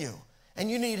overwhelm you, and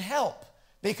you need help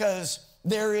because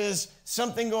there is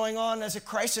something going on as a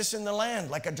crisis in the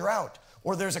land, like a drought,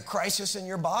 or there's a crisis in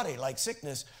your body, like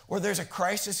sickness, or there's a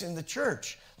crisis in the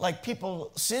church, like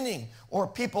people sinning, or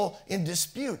people in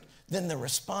dispute, then the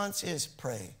response is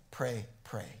pray, pray,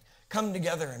 pray. Come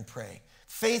together and pray.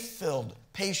 Faith-filled,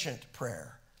 patient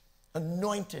prayer,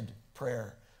 anointed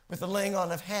prayer, with the laying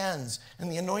on of hands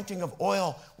and the anointing of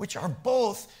oil, which are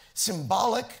both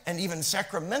symbolic and even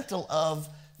sacramental of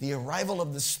the arrival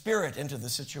of the Spirit into the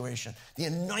situation, the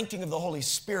anointing of the Holy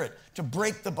Spirit to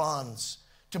break the bonds,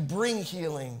 to bring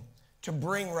healing, to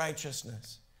bring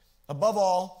righteousness. Above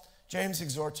all, James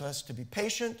exhorts us to be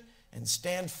patient and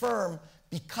stand firm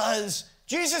because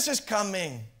Jesus is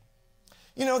coming.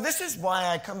 You know, this is why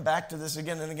I come back to this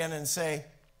again and again and say,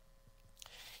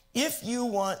 if you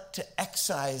want to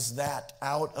excise that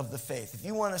out of the faith, if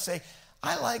you want to say,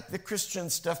 I like the Christian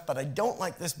stuff, but I don't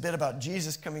like this bit about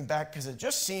Jesus coming back because it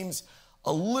just seems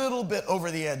a little bit over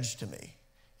the edge to me.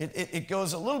 It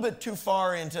goes a little bit too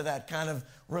far into that kind of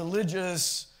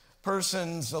religious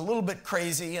person's a little bit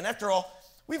crazy. And after all,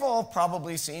 we've all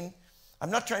probably seen, I'm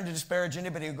not trying to disparage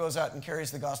anybody who goes out and carries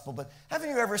the gospel, but haven't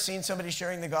you ever seen somebody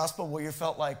sharing the gospel where you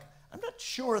felt like, I'm not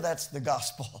sure that's the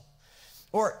gospel?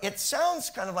 Or it sounds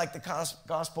kind of like the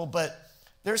gospel, but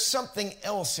there's something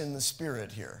else in the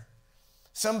spirit here.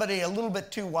 Somebody a little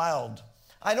bit too wild.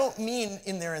 I don't mean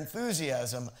in their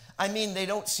enthusiasm. I mean they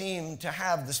don't seem to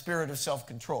have the spirit of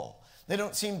self-control. They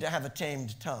don't seem to have a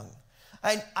tamed tongue.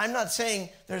 I'm not saying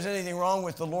there's anything wrong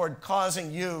with the Lord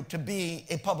causing you to be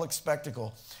a public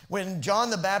spectacle. When John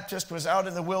the Baptist was out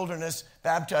in the wilderness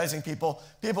baptizing people,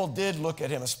 people did look at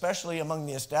him, especially among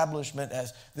the establishment,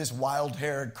 as this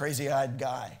wild-haired, crazy-eyed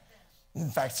guy.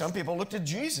 In fact, some people looked at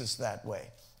Jesus that way.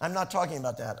 I'm not talking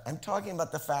about that. I'm talking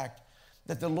about the fact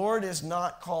that the Lord is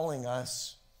not calling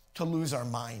us to lose our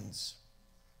minds,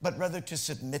 but rather to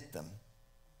submit them.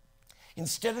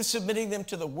 Instead of submitting them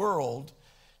to the world,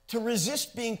 to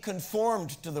resist being conformed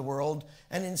to the world,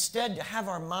 and instead to have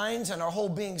our minds and our whole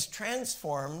beings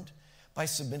transformed by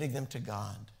submitting them to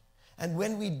God. And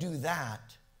when we do that,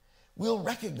 we'll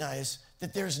recognize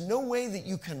that there's no way that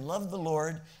you can love the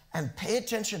Lord and pay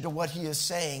attention to what he is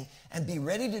saying and be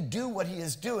ready to do what he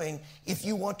is doing if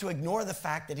you want to ignore the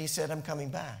fact that he said, I'm coming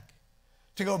back.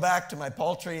 To go back to my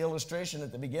paltry illustration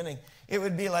at the beginning, it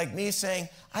would be like me saying,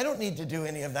 I don't need to do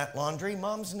any of that laundry.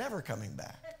 Mom's never coming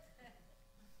back.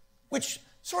 Which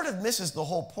sort of misses the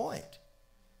whole point.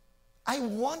 I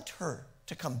want her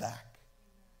to come back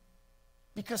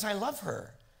because I love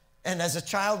her. And as a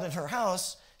child in her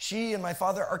house, she and my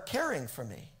father are caring for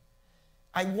me.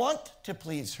 I want to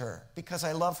please her because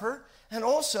I love her. And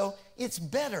also, it's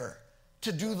better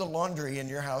to do the laundry in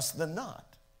your house than not.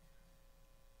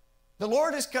 The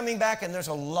Lord is coming back, and there's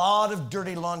a lot of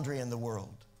dirty laundry in the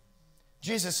world.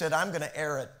 Jesus said, I'm going to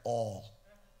air it all.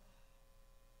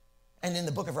 And in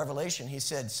the book of Revelation, he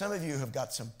said, some of you have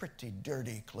got some pretty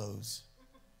dirty clothes.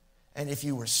 And if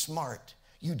you were smart,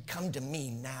 you'd come to me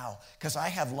now because I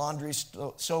have laundry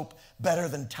soap better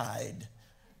than Tide.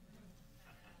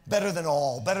 better than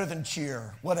all, better than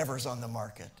cheer, whatever's on the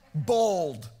market.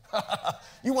 Bold.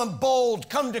 You want bold,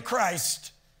 come to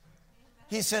Christ.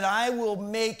 He said, I will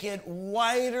make it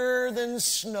whiter than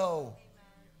snow.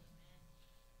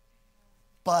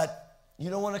 But you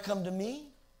don't want to come to me?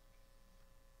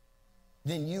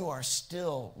 Then you are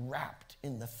still wrapped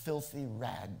in the filthy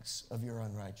rags of your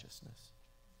unrighteousness.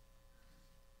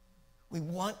 We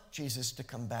want Jesus to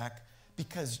come back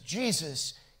because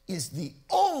Jesus is the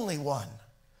only one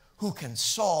who can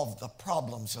solve the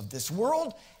problems of this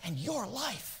world and your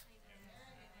life.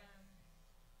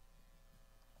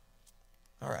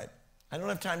 All right, I don't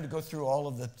have time to go through all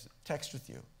of the text with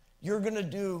you. You're going to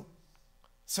do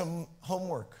some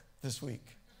homework this week.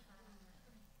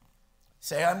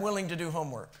 Say, I'm willing to do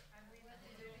homework.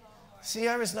 See,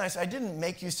 I was nice. I didn't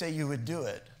make you say you would do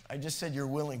it. I just said you're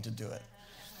willing to do it.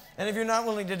 And if you're not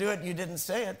willing to do it, you didn't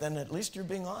say it, then at least you're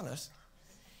being honest.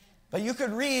 But you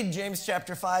could read James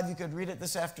chapter 5. You could read it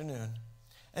this afternoon.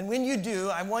 And when you do,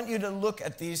 I want you to look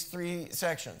at these 3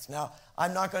 sections. Now,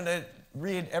 I'm not going to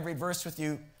read every verse with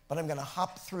you, but I'm going to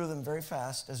hop through them very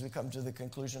fast as we come to the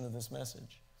conclusion of this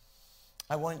message.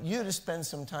 I want you to spend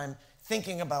some time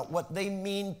thinking about what they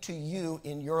mean to you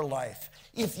in your life.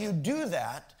 If you do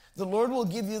that, the Lord will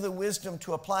give you the wisdom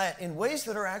to apply it in ways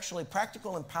that are actually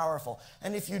practical and powerful.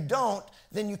 And if you don't,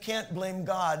 then you can't blame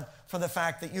God for the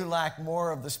fact that you lack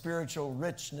more of the spiritual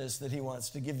richness that He wants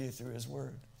to give you through His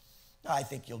Word. I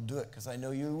think you'll do it because I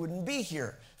know you wouldn't be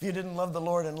here if you didn't love the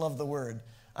Lord and love the Word.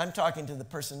 I'm talking to the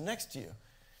person next to you.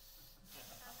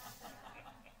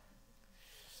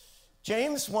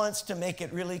 James wants to make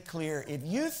it really clear. If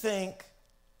you think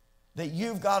that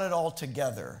you've got it all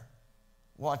together,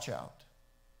 watch out.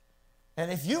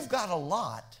 And if you've got a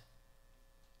lot,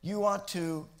 you ought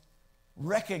to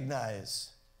recognize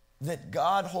that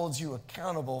God holds you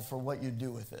accountable for what you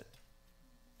do with it.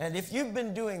 And if you've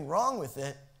been doing wrong with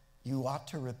it, you ought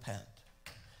to repent.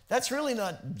 That's really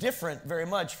not different very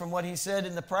much from what he said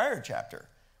in the prior chapter,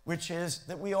 which is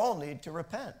that we all need to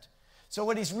repent. So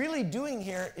what he's really doing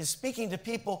here is speaking to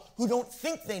people who don't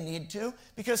think they need to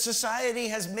because society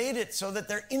has made it so that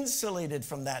they're insulated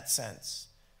from that sense.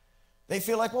 They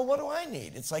feel like, well, what do I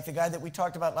need? It's like the guy that we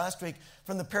talked about last week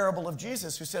from the parable of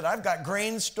Jesus who said, I've got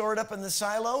grain stored up in the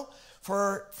silo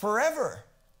for forever.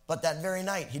 But that very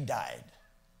night he died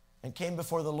and came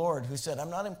before the Lord who said, I'm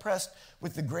not impressed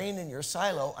with the grain in your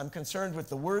silo. I'm concerned with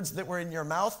the words that were in your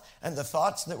mouth and the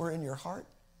thoughts that were in your heart,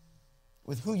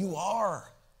 with who you are.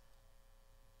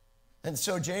 And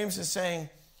so James is saying,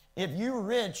 if you're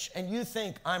rich and you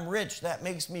think I'm rich, that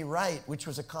makes me right, which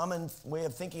was a common way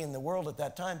of thinking in the world at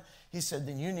that time, he said,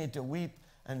 then you need to weep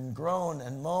and groan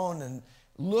and moan and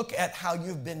look at how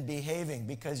you've been behaving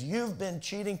because you've been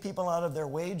cheating people out of their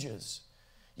wages.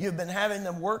 You've been having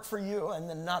them work for you and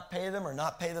then not pay them or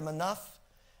not pay them enough.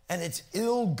 And it's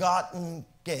ill-gotten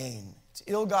gain. It's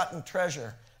ill-gotten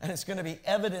treasure. And it's going to be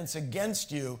evidence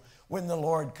against you when the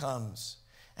Lord comes.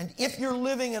 And if you're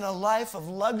living in a life of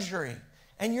luxury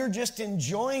and you're just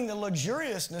enjoying the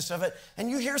luxuriousness of it, and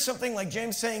you hear something like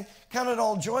James saying, count it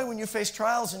all joy when you face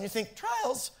trials, and you think,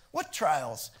 trials? What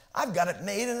trials? I've got it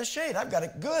made in the shade. I've got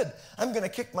it good. I'm going to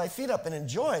kick my feet up and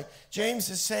enjoy. James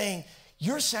is saying,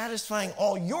 you're satisfying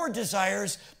all your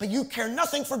desires, but you care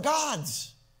nothing for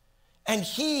God's. And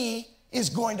He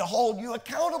is going to hold you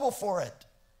accountable for it.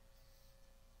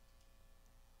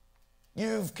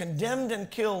 You've condemned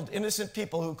and killed innocent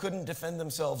people who couldn't defend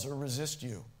themselves or resist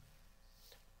you.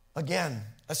 Again,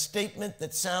 a statement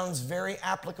that sounds very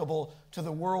applicable to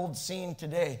the world scene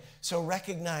today. So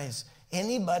recognize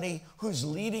anybody who's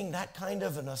leading that kind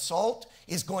of an assault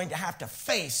is going to have to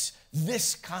face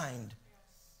this kind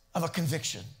of a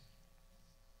conviction.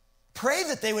 Pray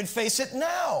that they would face it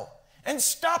now and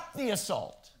stop the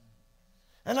assault.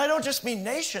 And I don't just mean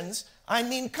nations, I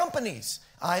mean companies,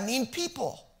 I mean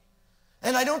people.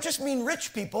 And I don't just mean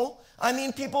rich people, I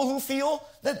mean people who feel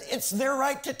that it's their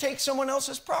right to take someone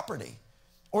else's property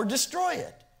or destroy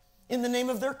it in the name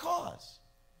of their cause.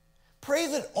 Pray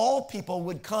that all people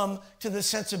would come to the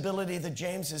sensibility that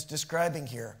James is describing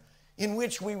here, in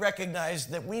which we recognize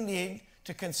that we need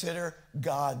to consider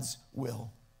God's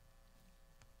will.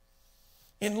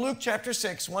 In Luke chapter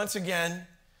 6, once again,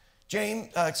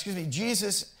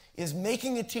 Jesus is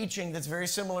making a teaching that's very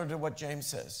similar to what James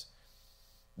says.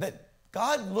 That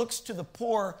God looks to the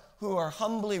poor who are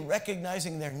humbly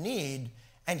recognizing their need,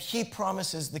 and He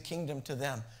promises the kingdom to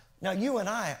them. Now, you and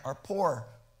I are poor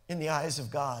in the eyes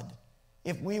of God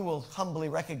if we will humbly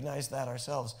recognize that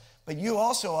ourselves. But you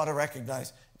also ought to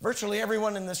recognize, virtually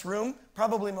everyone in this room,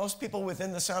 probably most people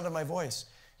within the sound of my voice,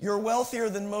 you're wealthier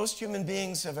than most human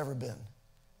beings have ever been.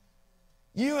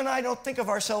 You and I don't think of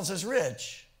ourselves as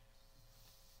rich.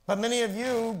 But many of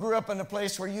you grew up in a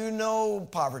place where you know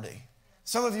poverty.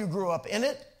 Some of you grew up in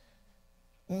it.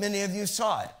 Many of you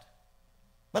saw it.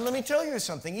 But let me tell you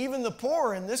something. Even the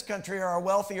poor in this country are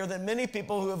wealthier than many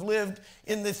people who have lived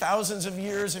in the thousands of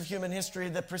years of human history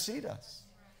that precede us.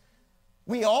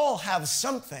 We all have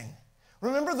something.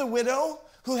 Remember the widow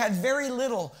who had very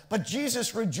little, but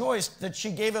Jesus rejoiced that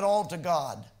she gave it all to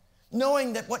God,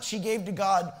 knowing that what she gave to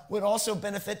God would also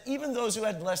benefit even those who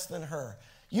had less than her.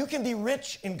 You can be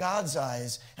rich in God's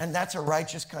eyes, and that's a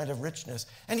righteous kind of richness.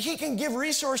 And he can give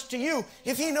resource to you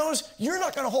if he knows you're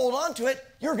not going to hold on to it,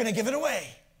 you're going to give it away.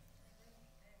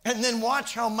 And then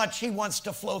watch how much he wants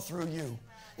to flow through you.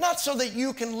 Not so that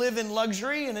you can live in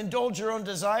luxury and indulge your own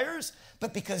desires,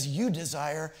 but because you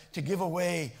desire to give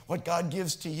away what God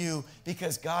gives to you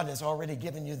because God has already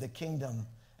given you the kingdom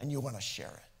and you want to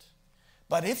share it.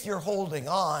 But if you're holding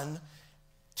on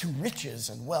to riches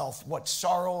and wealth, what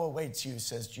sorrow awaits you,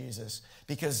 says Jesus,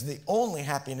 because the only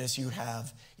happiness you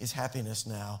have is happiness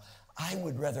now. I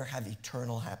would rather have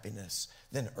eternal happiness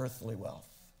than earthly wealth.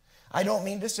 I don't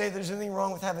mean to say there's anything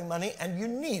wrong with having money, and you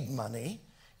need money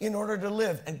in order to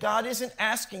live. And God isn't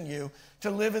asking you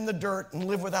to live in the dirt and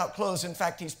live without clothes. In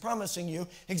fact, he's promising you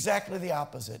exactly the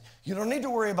opposite. You don't need to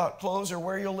worry about clothes or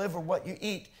where you'll live or what you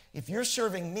eat. If you're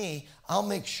serving me, I'll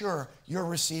make sure you're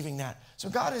receiving that. So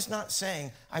God is not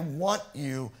saying, I want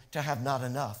you to have not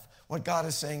enough. What God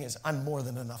is saying is, I'm more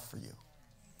than enough for you.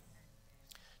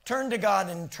 Turn to God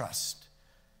in trust.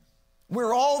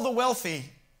 We're all the wealthy.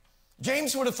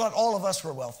 James would have thought all of us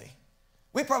were wealthy.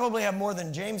 We probably have more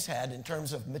than James had in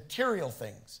terms of material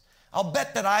things. I'll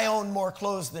bet that I own more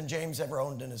clothes than James ever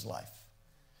owned in his life.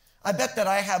 I bet that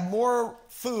I have more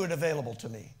food available to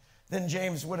me than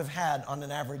James would have had on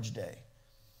an average day.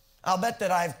 I'll bet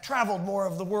that I've traveled more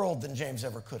of the world than James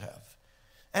ever could have,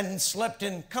 and slept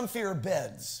in comfier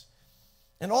beds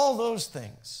and all those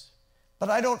things. But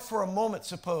I don't for a moment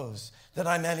suppose that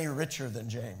I'm any richer than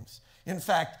James. In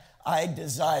fact, I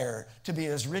desire to be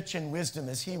as rich in wisdom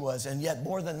as he was, and yet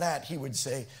more than that, he would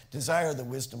say, desire the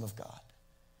wisdom of God.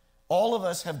 All of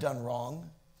us have done wrong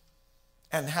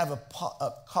and have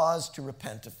a cause to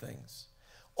repent of things.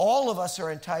 All of us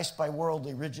are enticed by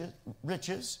worldly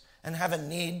riches and have a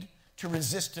need to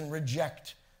resist and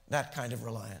reject that kind of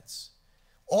reliance.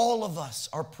 All of us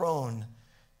are prone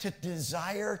to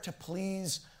desire to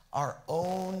please our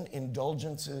own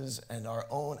indulgences and our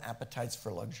own appetites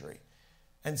for luxury.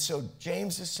 And so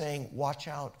James is saying, watch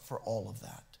out for all of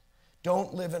that.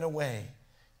 Don't live in a way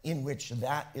in which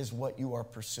that is what you are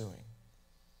pursuing.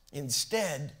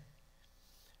 Instead,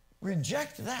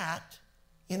 reject that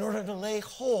in order to lay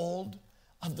hold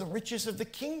of the riches of the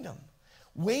kingdom.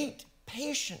 Wait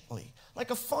patiently,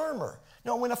 like a farmer.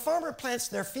 Now, when a farmer plants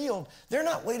their field, they're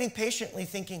not waiting patiently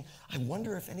thinking, I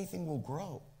wonder if anything will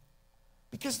grow.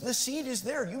 Because the seed is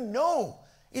there. You know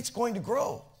it's going to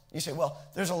grow. You say, well,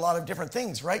 there's a lot of different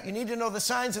things, right? You need to know the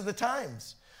signs of the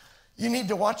times. You need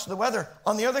to watch the weather.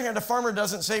 On the other hand, a farmer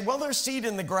doesn't say, well, there's seed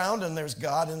in the ground and there's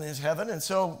God in his heaven. And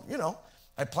so,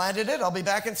 I planted it. I'll be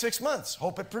back in 6 months.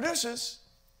 Hope it produces.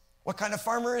 What kind of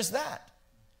farmer is that?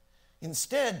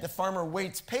 Instead, the farmer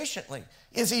waits patiently.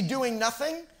 Is he doing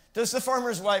nothing? Does the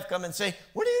farmer's wife come and say,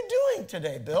 what are you doing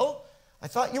today, Bill? I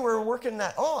thought you were working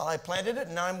that. Oh, I planted it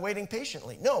and now I'm waiting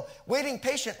patiently. No, waiting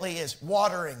patiently is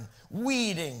watering,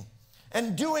 weeding,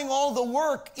 and doing all the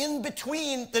work in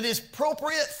between that is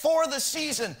appropriate for the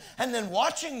season, and then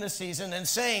watching the season and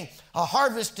saying, a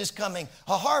harvest is coming,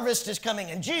 a harvest is coming.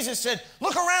 And Jesus said,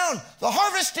 look around, the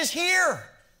harvest is here.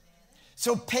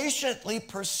 So patiently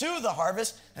pursue the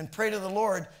harvest and pray to the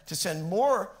Lord to send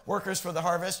more workers for the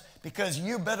harvest, because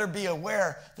you better be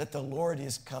aware that the Lord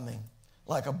is coming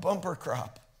like a bumper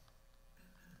crop.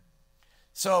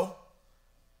 So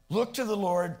look to the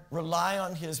Lord, rely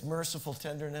on his merciful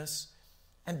tenderness,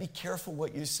 and be careful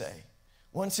what you say.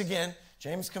 Once again,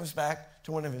 James comes back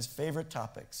to one of his favorite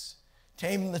topics,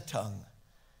 tame the tongue.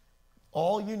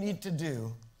 All you need to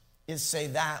do is say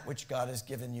that which God has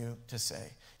given you to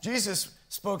say. Jesus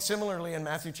spoke similarly in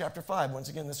Matthew chapter 5, once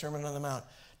again, the Sermon on the Mount.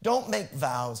 Don't make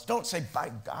vows. Don't say,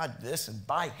 by God this and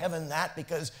by heaven that,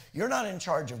 because you're not in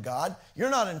charge of God. You're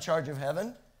not in charge of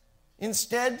heaven.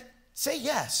 Instead, say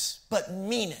yes, but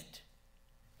mean it.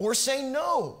 Or say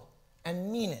no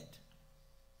and mean it.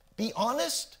 Be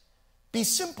honest. Be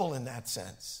simple in that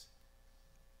sense.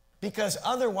 Because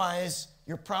otherwise,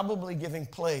 you're probably giving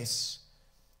place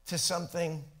to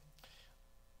something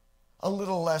a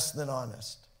little less than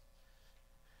honest.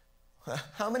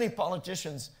 How many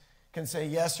politicians can say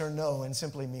yes or no and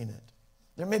simply mean it?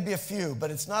 There may be a few, but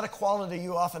it's not a quality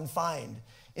you often find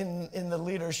in the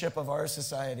leadership of our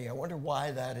society. I wonder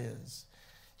why that is.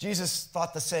 Jesus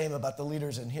thought the same about the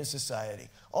leaders in his society.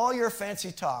 All your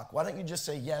fancy talk, why don't you just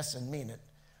say yes and mean it?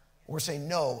 Or say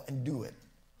no and do it?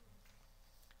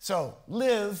 So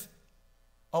live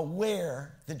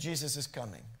aware that Jesus is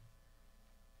coming.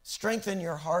 Strengthen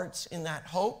your hearts in that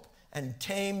hope and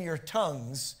tame your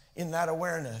tongues in that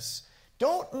awareness.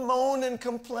 Don't moan and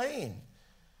complain.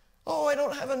 Oh, I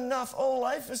don't have enough. Oh,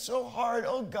 life is so hard.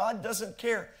 Oh, God doesn't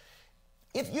care.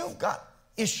 If you've got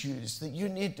issues that you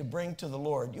need to bring to the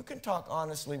Lord, you can talk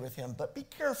honestly with him, but be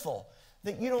careful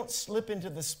that you don't slip into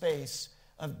the space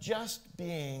of just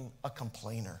being a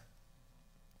complainer.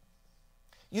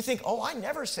 You think, oh, I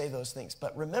never say those things,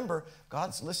 but remember,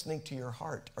 God's listening to your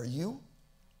heart. Are you?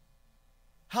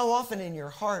 How often in your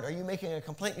heart are you making a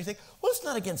complaint and you think, well, it's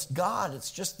not against God, it's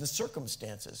just the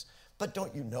circumstances. But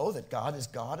don't you know that God is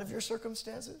God of your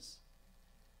circumstances?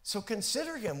 So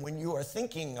consider him when you are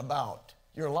thinking about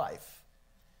your life.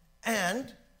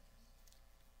 And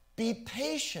be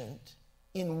patient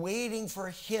in waiting for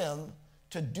him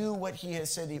to do what he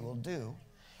has said he will do.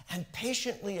 And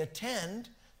patiently attend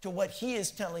to what he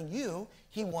is telling you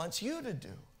he wants you to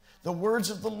do. The words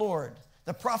of the Lord,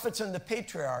 the prophets and the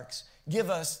patriarchs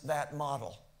give us that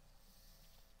model.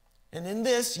 And in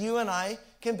this, you and I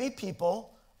can be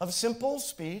people of simple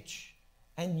speech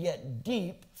and yet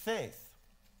deep faith.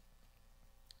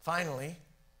 Finally,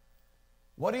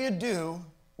 what do you do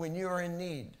when you are in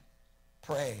need?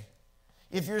 Pray.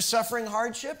 If you're suffering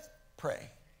hardship,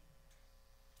 pray.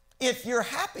 If you're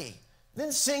happy,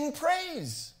 then sing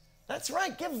praise. That's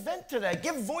right. Give vent to that.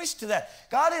 Give voice to that.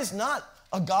 God is not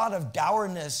a God of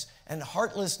dourness and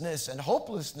heartlessness and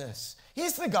hopelessness.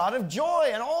 He's the God of joy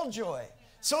and all joy.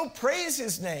 So praise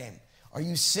his name. Are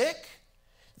you sick?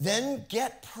 Then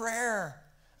get prayer.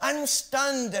 I'm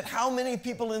stunned at how many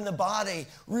people in the body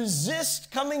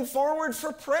resist coming forward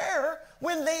for prayer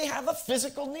when they have a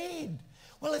physical need.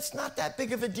 Well, it's not that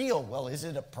big of a deal. Well, is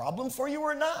it a problem for you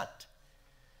or not?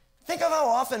 Think of how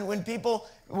often when people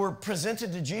were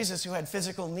presented to Jesus who had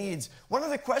physical needs, one of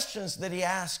the questions that he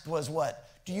asked was what?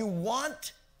 Do you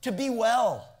want to be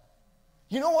well?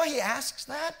 You know why he asks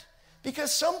that?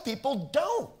 Because some people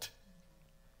don't.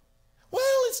 Well,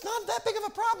 it's not that big of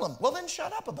a problem. Well, then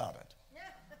shut up about it.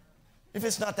 If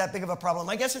it's not that big of a problem,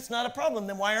 I guess it's not a problem.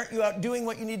 Then why aren't you out doing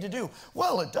what you need to do?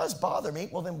 Well, it does bother me.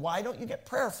 Well, then why don't you get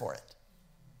prayer for it?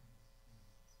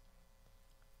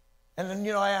 And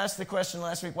then, I asked the question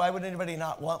last week, why would anybody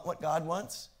not want what God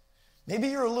wants? Maybe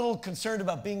you're a little concerned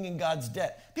about being in God's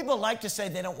debt. People like to say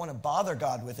they don't want to bother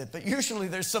God with it, but usually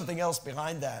there's something else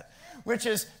behind that, which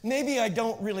is maybe I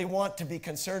don't really want to be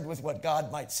concerned with what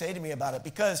God might say to me about it,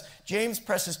 because James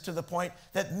presses to the point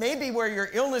that maybe where your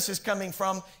illness is coming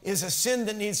from is a sin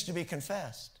that needs to be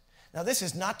confessed. Now, this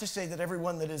is not to say that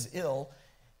everyone that is ill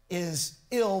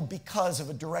because of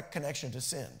a direct connection to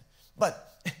sin, but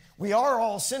we are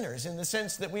all sinners in the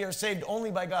sense that we are saved only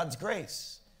by God's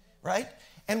grace, right?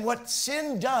 And what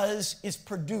sin does is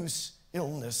produce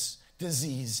illness,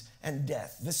 disease, and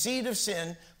death. The seed of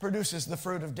sin produces the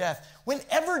fruit of death.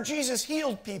 Whenever Jesus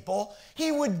healed people,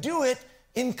 he would do it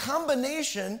in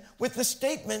combination with the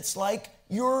statements like,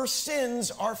 your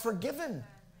sins are forgiven.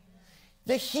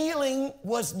 The healing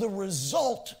was the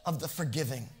result of the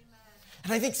forgiving.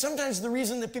 And I think sometimes the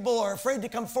reason that people are afraid to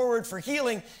come forward for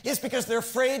healing is because they're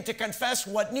afraid to confess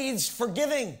what needs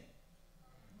forgiving.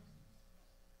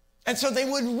 And so they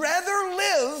would rather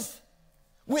live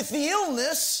with the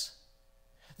illness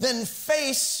than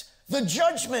face the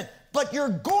judgment. But you're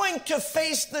going to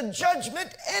face the judgment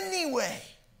anyway.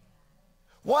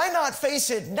 Why not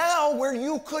face it now where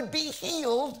you could be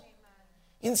healed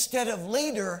instead of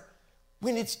later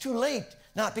when it's too late?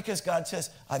 Not because God says,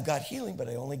 I've got healing, but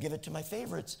I only give it to my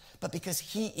favorites, but because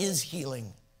he is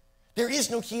healing. There is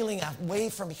no healing away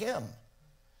from him.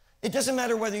 It doesn't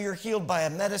matter whether you're healed by a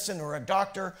medicine or a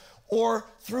doctor or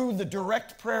through the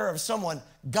direct prayer of someone.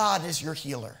 God is your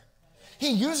healer.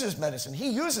 He uses medicine. He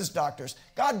uses doctors.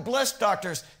 God bless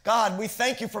doctors. God, we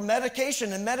thank you for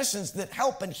medication and medicines that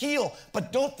help and heal,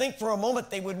 but don't think for a moment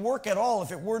they would work at all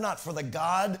if it were not for the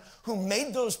God who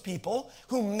made those people,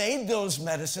 who made those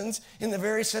medicines, in the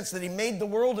very sense that he made the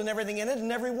world and everything in it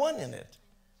and everyone in it.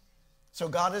 So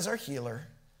God is our healer,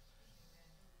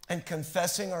 and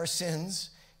confessing our sins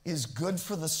is good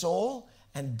for the soul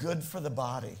and good for the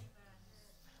body.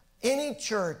 Any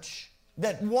church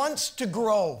that wants to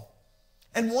grow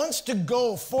and wants to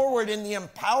go forward in the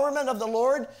empowerment of the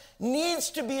Lord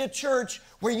needs to be a church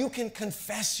where you can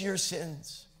confess your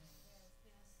sins.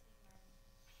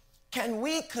 Can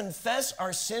we confess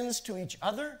our sins to each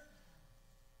other?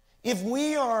 If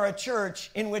we are a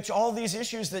church in which all these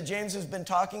issues that James has been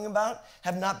talking about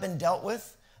have not been dealt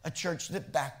with, a church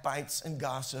that backbites and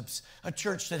gossips, a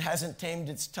church that hasn't tamed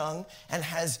its tongue and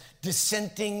has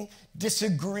dissenting,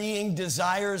 disagreeing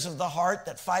desires of the heart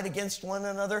that fight against one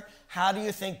another, how do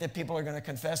you think that people are going to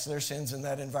confess their sins in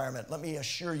that environment? Let me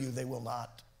assure you, they will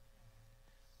not.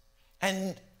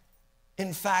 And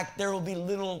in fact, there will be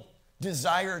little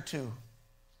desire to.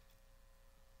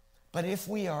 But if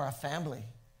we are a family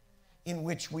in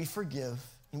which we forgive,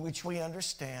 in which we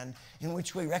understand, in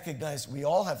which we recognize we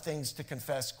all have things to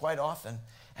confess quite often,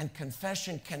 and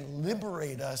confession can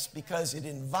liberate us because it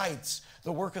invites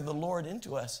the work of the Lord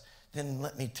into us, then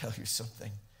let me tell you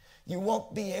something. You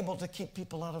won't be able to keep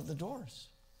people out of the doors.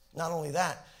 Not only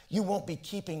that, you won't be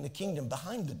keeping the kingdom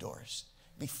behind the doors.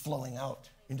 It'll be flowing out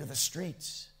into the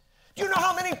streets. Do you know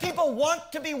how many people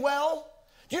want to be well?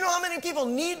 Do you know how many people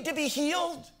need to be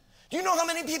healed? Do you know how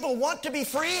many people want to be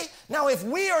free? Now, if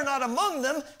we are not among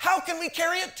them, how can we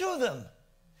carry it to them?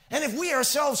 And if we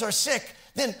ourselves are sick,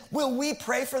 then will we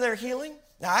pray for their healing?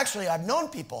 Now, actually, I've known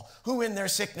people who in their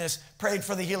sickness prayed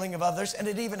for the healing of others, and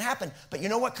it even happened. But you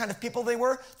know what kind of people they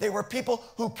were? They were people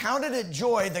who counted it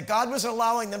joy that God was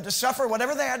allowing them to suffer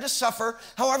whatever they had to suffer,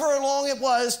 however long it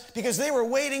was, because they were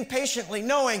waiting patiently,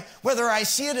 knowing whether I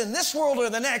see it in this world or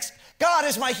the next, God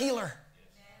is my healer.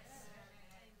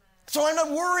 So I'm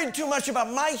not worried too much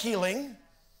about my healing.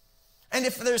 And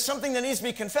if there's something that needs to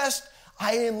be confessed,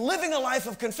 I am living a life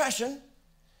of confession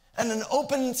and an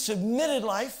open, submitted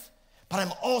life. But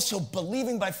I'm also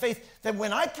believing by faith that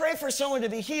when I pray for someone to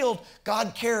be healed,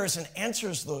 God cares and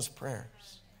answers those prayers.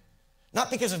 Not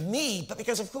because of me, but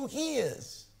because of who He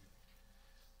is.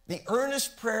 The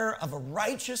earnest prayer of a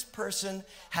righteous person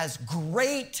has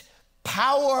great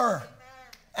power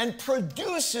and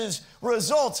produces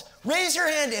results. Raise your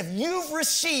hand if you've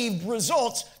received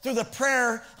results through the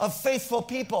prayer of faithful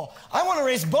people. I want to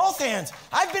raise both hands.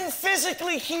 I've been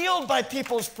physically healed by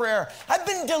people's prayer. I've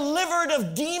been delivered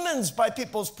of demons by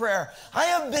people's prayer. I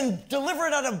have been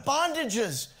delivered out of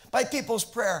bondages by people's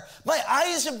prayer. My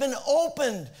eyes have been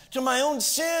opened to my own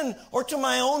sin or to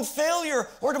my own failure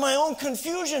or to my own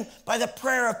confusion by the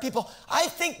prayer of people. I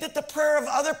think that the prayer of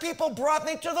other people brought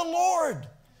me to the Lord.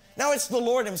 Now, it's the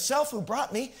Lord Himself who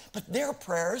brought me, but their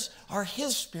prayers are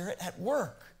His Spirit at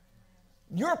work.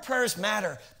 Your prayers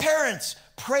matter. Parents,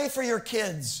 pray for your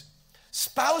kids.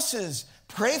 Spouses,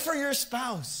 pray for your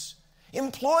spouse.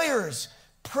 Employers,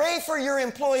 pray for your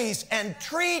employees and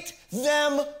treat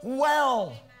them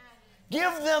well.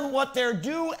 Give them what they're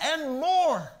due and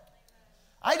more.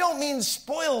 I don't mean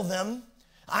spoil them.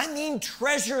 I mean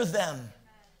treasure them.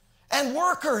 And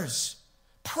workers,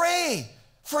 pray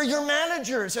for your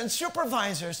managers and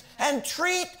supervisors and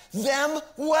treat them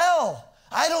well.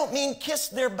 I don't mean kiss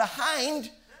their behind.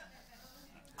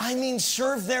 I mean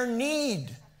serve their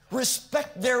need,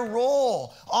 respect their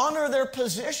role, honor their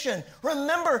position.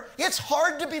 Remember, it's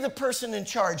hard to be the person in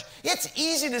charge. It's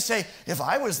easy to say, if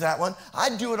I was that one,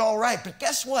 I'd do it all right. But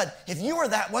guess what? If you were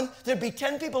that one, there'd be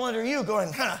 10 people under you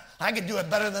going, I could do it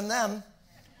better than them.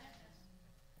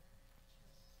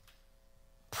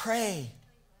 Pray.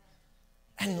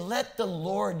 And let the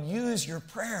Lord use your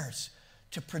prayers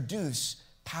to produce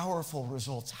powerful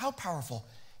results. How powerful?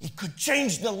 It could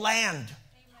change the land.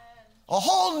 Amen. A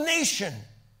whole nation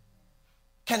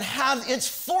can have its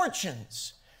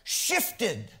fortunes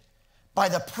shifted by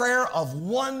the prayer of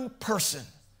one person.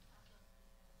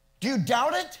 Do you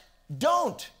doubt it?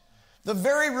 Don't. The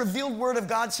very revealed word of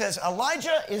God says,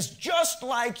 Elijah is just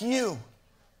like you.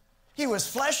 He was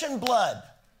flesh and blood.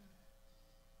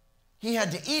 He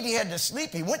had to eat, he had to sleep,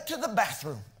 he went to the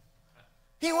bathroom.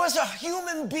 He was a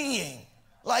human being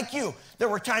like you. There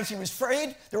were times he was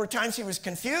afraid, there were times he was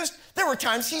confused, there were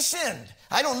times he sinned.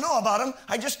 I don't know about him,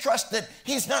 I just trust that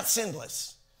he's not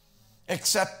sinless.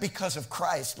 Except because of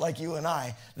Christ, like you and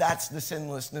I. That's the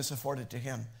sinlessness afforded to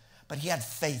him. But he had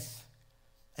faith,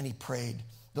 and he prayed.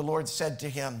 The Lord said to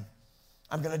him,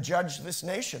 I'm going to judge this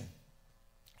nation,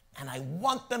 and I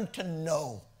want them to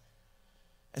know.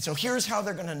 And so here's how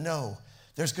they're going to know.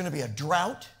 There's going to be a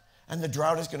drought, and the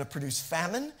drought is going to produce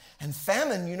famine. And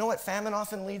famine, you know what famine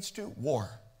often leads to? War.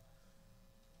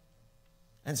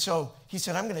 And so he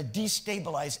said, I'm going to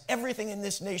destabilize everything in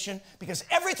this nation because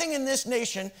everything in this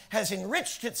nation has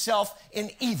enriched itself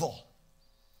in evil.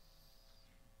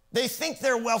 They think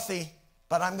they're wealthy,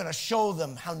 but I'm going to show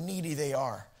them how needy they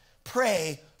are.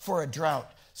 Pray for a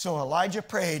drought. So Elijah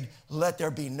prayed, let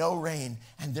there be no rain.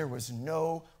 And there was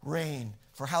no rain.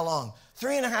 For how long?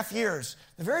 3.5 years.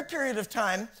 The very period of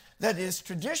time that is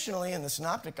traditionally, in the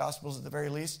Synoptic Gospels at the very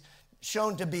least,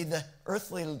 shown to be the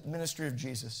earthly ministry of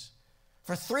Jesus.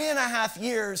 For 3.5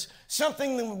 years,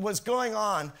 something was going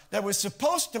on that was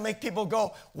supposed to make people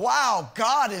go, wow,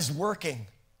 God is working.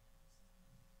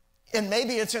 And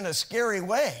maybe it's in a scary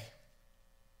way.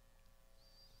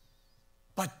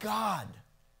 But God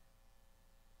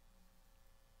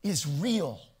is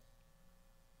real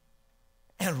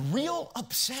and real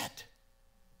upset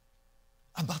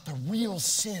about the real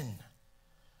sin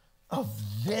of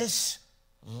this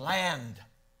land.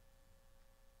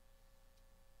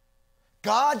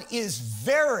 God is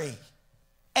very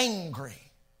angry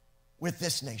with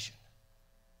this nation.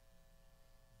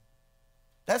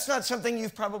 That's not something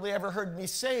you've probably ever heard me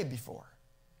say before,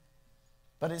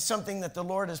 but it's something that the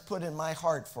Lord has put in my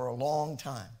heart for a long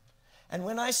time. And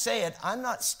when I say it, I'm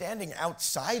not standing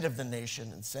outside of the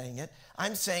nation and saying it.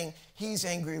 I'm saying he's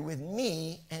angry with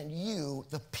me and you,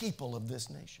 the people of this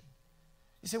nation.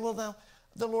 You say, well, now,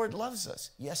 the Lord loves us.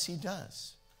 Yes, he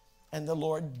does. And the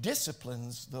Lord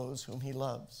disciplines those whom he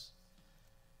loves.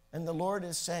 And the Lord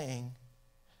is saying,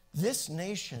 this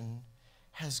nation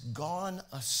has gone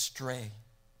astray.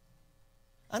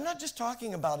 I'm not just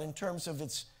talking about in terms of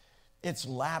its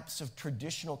lapse of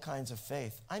traditional kinds of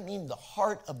faith. I mean, the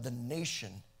heart of the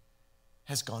nation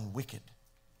has gone wicked.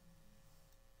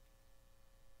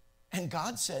 And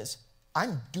God says,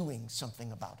 I'm doing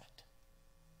something about it.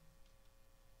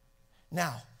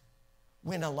 Now,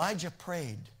 when Elijah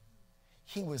prayed,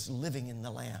 he was living in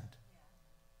the land.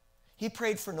 He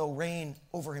prayed for no rain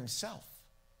over himself.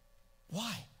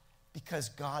 Why? Because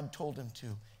God told him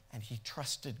to, and he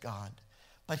trusted God.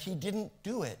 But he didn't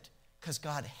do it because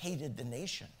God hated the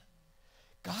nation.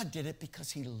 God did it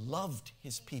because he loved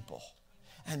his people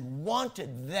and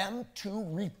wanted them to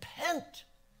repent.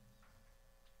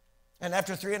 And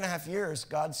after 3.5 years,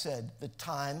 God said, the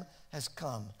time has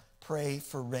come. Pray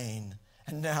for rain.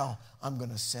 And now I'm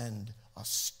going to send a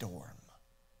storm.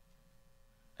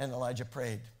 And Elijah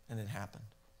prayed, and it happened.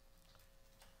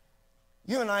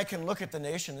 You and I can look at the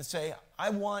nation and say, I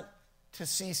want to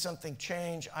see something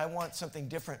change. I want something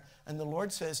different. And the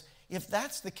Lord says, if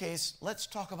that's the case, let's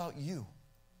talk about you.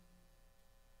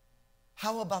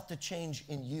 How about the change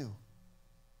in you?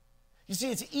 You see,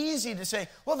 it's easy to say,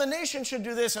 well, the nation should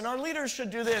do this, and our leaders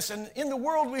should do this, and in the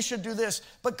world we should do this.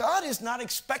 But God is not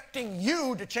expecting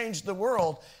you to change the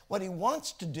world. What he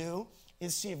wants to do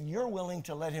is see if you're willing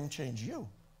to let him change you.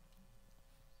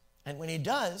 And when he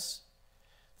does,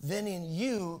 then in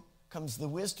you comes the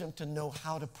wisdom to know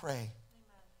how to pray. Amen.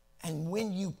 And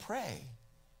when you pray,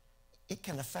 it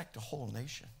can affect a whole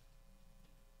nation.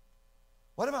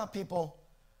 What about people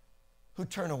who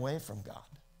turn away from God?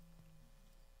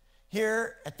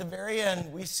 Here at the very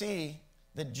end, we see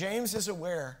that James is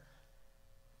aware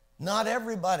not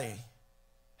everybody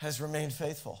has remained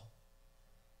faithful.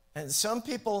 And some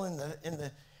people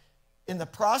in the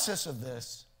process of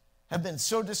this have been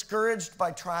so discouraged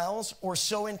by trials or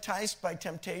so enticed by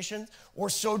temptation or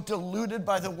so deluded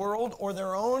by the world or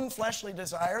their own fleshly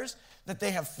desires that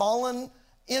they have fallen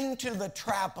into the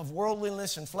trap of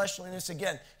worldliness and fleshliness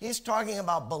again. He's talking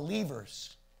about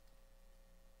believers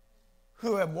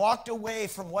who have walked away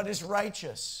from what is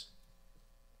righteous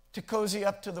to cozy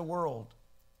up to the world.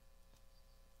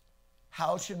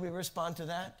 How should we respond to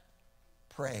that?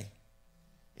 Pray.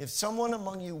 If someone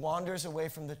among you wanders away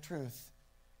from the truth,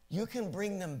 you can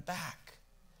bring them back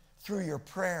through your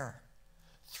prayer,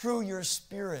 through your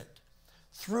spirit,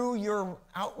 through your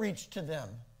outreach to them,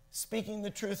 speaking the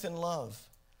truth in love,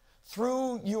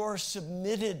 through your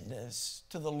submittedness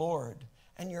to the Lord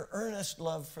and your earnest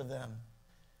love for them.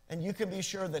 And you can be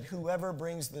sure that whoever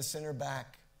brings the sinner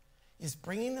back is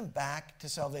bringing them back to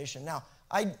salvation. Now,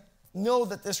 I know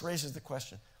that this raises the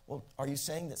question, well, are you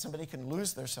saying that somebody can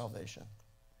lose their salvation?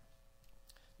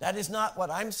 That is not what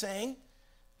I'm saying.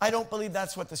 I don't believe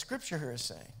that's what the scripture here is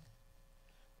saying.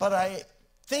 But I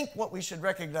think what we should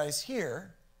recognize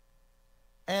here,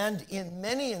 and in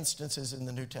many instances in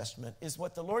the New Testament, is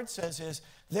what the Lord says is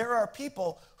there are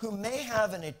people who may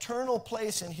have an eternal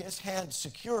place in his hand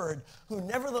secured, who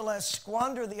nevertheless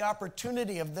squander the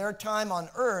opportunity of their time on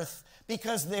earth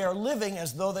because they are living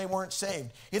as though they weren't saved.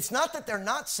 It's not that they're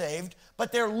not saved,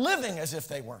 but they're living as if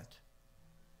they weren't.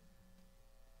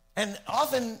 And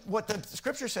often what the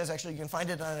scripture says, actually, you can find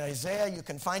it in Isaiah, you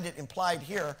can find it implied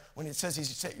here when it says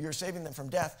you're saving them from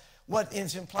death. What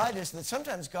is implied is that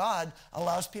sometimes God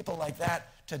allows people like that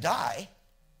to die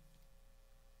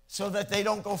so that they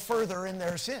don't go further in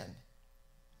their sin.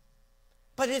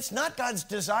 But it's not God's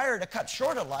desire to cut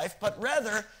short a life, but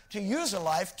rather to use a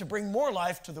life to bring more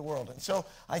life to the world. And so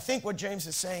I think what James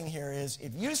is saying here is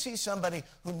if you see somebody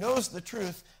who knows the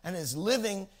truth and is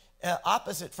living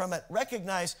opposite from it,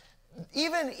 recognize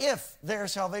even if their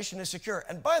salvation is secure.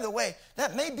 And by the way,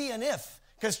 that may be an if,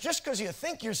 because just because you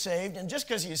think you're saved and just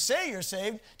because you say you're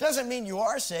saved doesn't mean you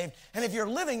are saved. And if you're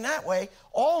living that way,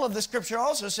 all of the scripture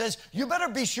also says, you better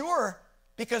be sure,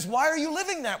 because why are you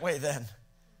living that way then?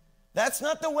 That's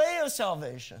not the way of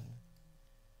salvation.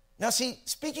 Now see,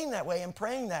 speaking that way and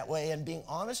praying that way and being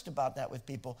honest about that with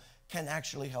people can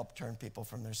actually help turn people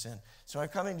from their sin. So I'm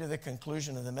coming to the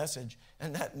conclusion of the message,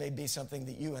 and that may be something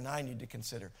that you and I need to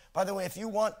consider. By the way, if you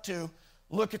want to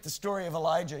look at the story of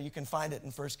Elijah, you can find it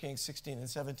in 1 Kings 16 and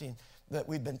 17 that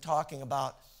we've been talking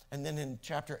about, and then in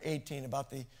chapter 18 about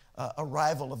the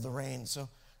arrival of the rain. So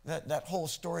that whole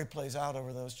story plays out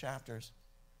over those chapters.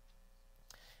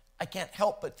 I can't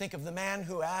help but think of the man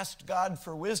who asked God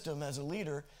for wisdom as a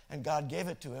leader, and God gave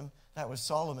it to him. That was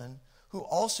Solomon, who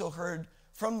also heard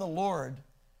from the Lord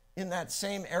in that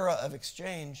same era of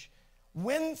exchange.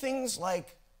 When things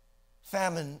like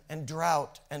famine and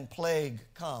drought and plague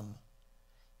come,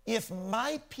 if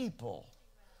my people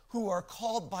who are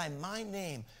called by my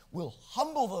name will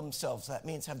humble themselves, that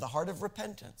means have the heart of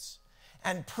repentance,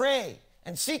 and pray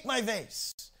and seek my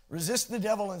face, resist the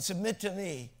devil and submit to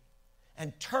me,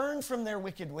 and turn from their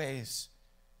wicked ways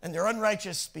and their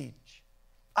unrighteous speech,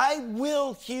 I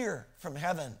will hear from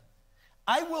heaven.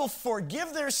 I will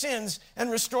forgive their sins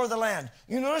and restore the land.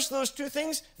 You notice those two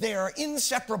things? They are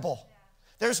inseparable.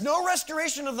 There's no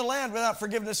restoration of the land without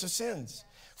forgiveness of sins.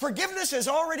 Forgiveness has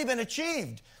already been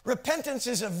achieved. Repentance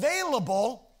is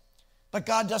available, but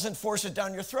God doesn't force it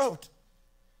down your throat.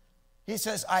 He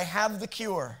says, I have the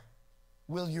cure.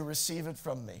 Will you receive it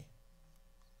from me?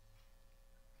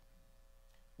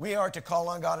 We are to call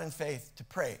on God in faith to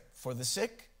pray for the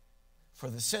sick, for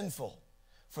the sinful,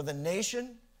 for the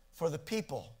nation, for the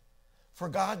people, for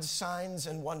God's signs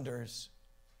and wonders,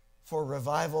 for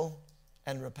revival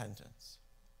and repentance.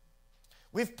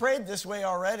 We've prayed this way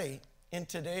already in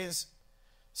today's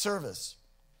service.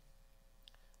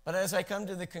 But as I come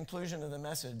to the conclusion of the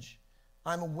message,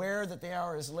 I'm aware that the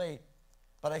hour is late,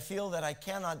 but I feel that I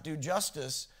cannot do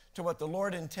justice to what the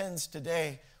Lord intends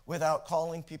today without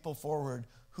calling people forward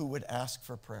who would ask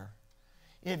for prayer.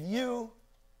 If you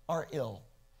are ill,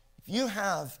 if you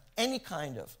have any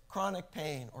kind of chronic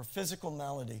pain or physical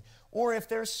malady, or if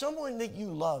there's someone that you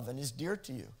love and is dear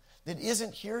to you that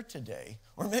isn't here today,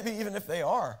 or maybe even if they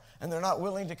are and they're not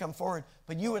willing to come forward,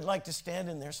 but you would like to stand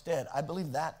in their stead, I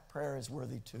believe that prayer is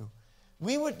worthy too.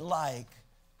 We would like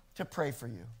to pray for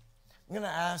you. I'm going to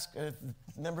ask if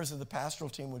members of the pastoral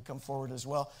team would come forward as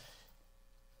well.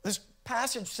 This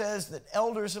passage says that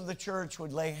elders of the church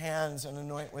would lay hands and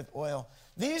anoint with oil.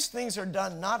 These things are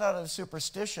done not out of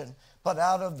superstition, but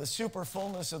out of the super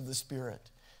fullness of the Spirit.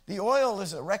 The oil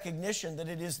is a recognition that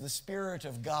it is the Spirit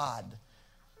of God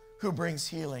who brings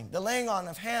healing. The laying on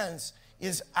of hands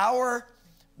is our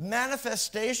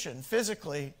manifestation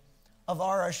physically of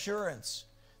our assurance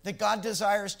that God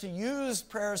desires to use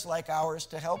prayers like ours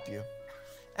to help you.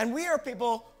 And we are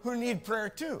people who need prayer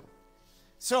too.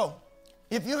 So,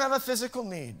 if you have a physical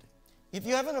need, if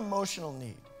you have an emotional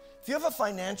need, if you have a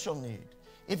financial need,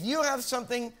 if you have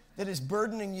something that is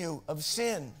burdening you of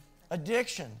sin,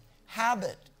 addiction,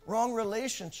 habit, wrong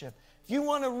relationship, if you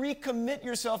want to recommit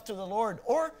yourself to the Lord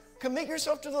or commit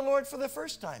yourself to the Lord for the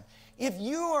first time, if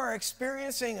you are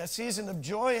experiencing a season of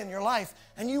joy in your life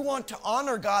and you want to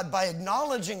honor God by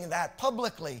acknowledging that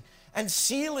publicly and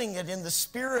sealing it in the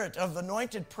spirit of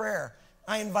anointed prayer,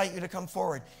 I invite you to come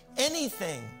forward.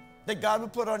 Anything that God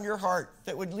would put on your heart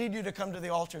that would lead you to come to the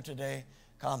altar today,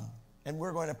 come, and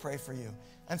we're going to pray for you.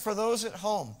 And for those at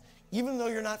home, even though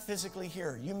you're not physically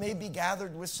here, you may be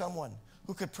gathered with someone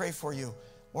who could pray for you.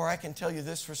 Or I can tell you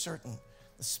this for certain,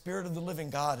 the Spirit of the living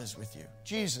God is with you.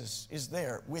 Jesus is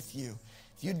there with you.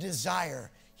 If you desire,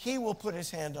 He will put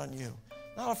His hand on you.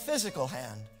 Not a physical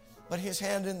hand, but His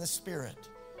hand in the Spirit.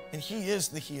 And He is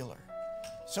the healer.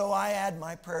 So I add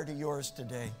my prayer to yours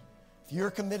today. If you're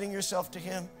committing yourself to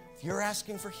Him, if you're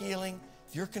asking for healing,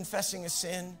 if you're confessing a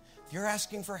sin, if you're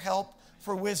asking for help,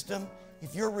 for wisdom,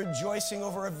 if you're rejoicing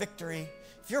over a victory,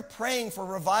 if you're praying for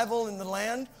revival in the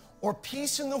land or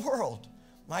peace in the world,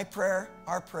 my prayer,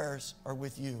 our prayers are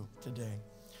with you today.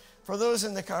 For those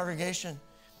in the congregation,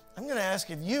 I'm going to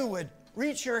ask if you would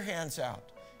reach your hands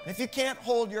out. And if you can't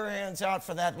hold your hands out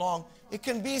for that long, it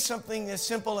can be something as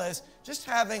simple as just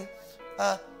having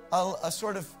a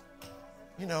sort of,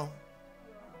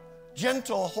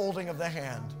 gentle holding of the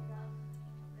hand,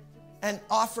 and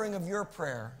offering of your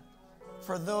prayer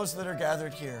for those that are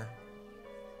gathered here.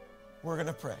 We're going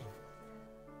to pray.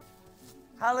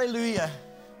 Hallelujah.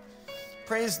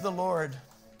 Praise the Lord.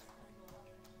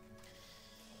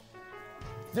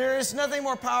 There is nothing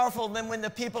more powerful than when the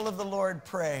people of the Lord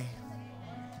pray.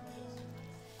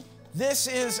 This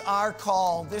is our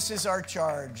call. This is our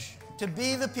charge, to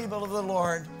be the people of the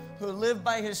Lord who live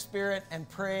by His Spirit and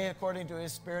pray according to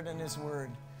His Spirit and His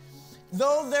Word.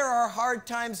 Though there are hard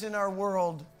times in our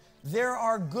world, there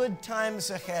are good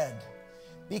times ahead,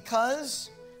 because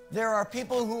there are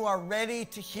people who are ready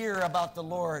to hear about the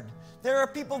Lord. There are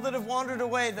people that have wandered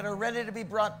away that are ready to be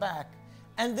brought back.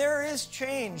 And there is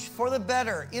change for the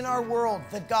better in our world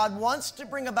that God wants to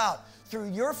bring about through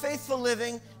your faithful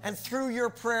living and through your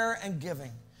prayer and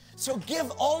giving. So give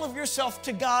all of yourself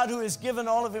to God, who has given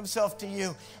all of Himself to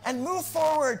you, and move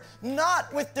forward,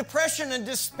 not with depression and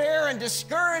despair and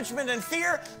discouragement and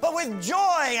fear, but with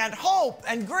joy and hope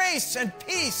and grace and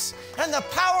peace and the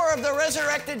power of the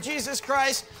resurrected Jesus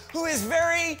Christ, who is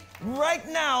very right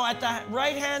now at the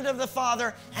right hand of the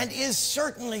Father and is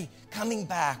certainly coming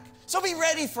back. So be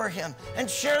ready for Him and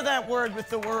share that word with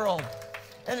the world.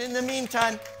 And in the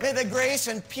meantime, may the grace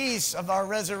and peace of our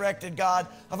resurrected God,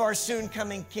 of our soon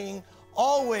coming King,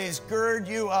 always gird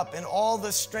you up in all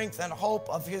the strength and hope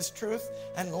of His truth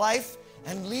and life,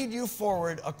 and lead you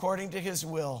forward according to His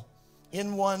will,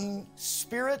 in one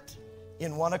spirit,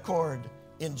 in one accord,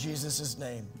 in Jesus'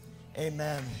 name.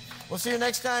 Amen. We'll see you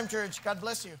next time, church. God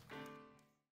bless you.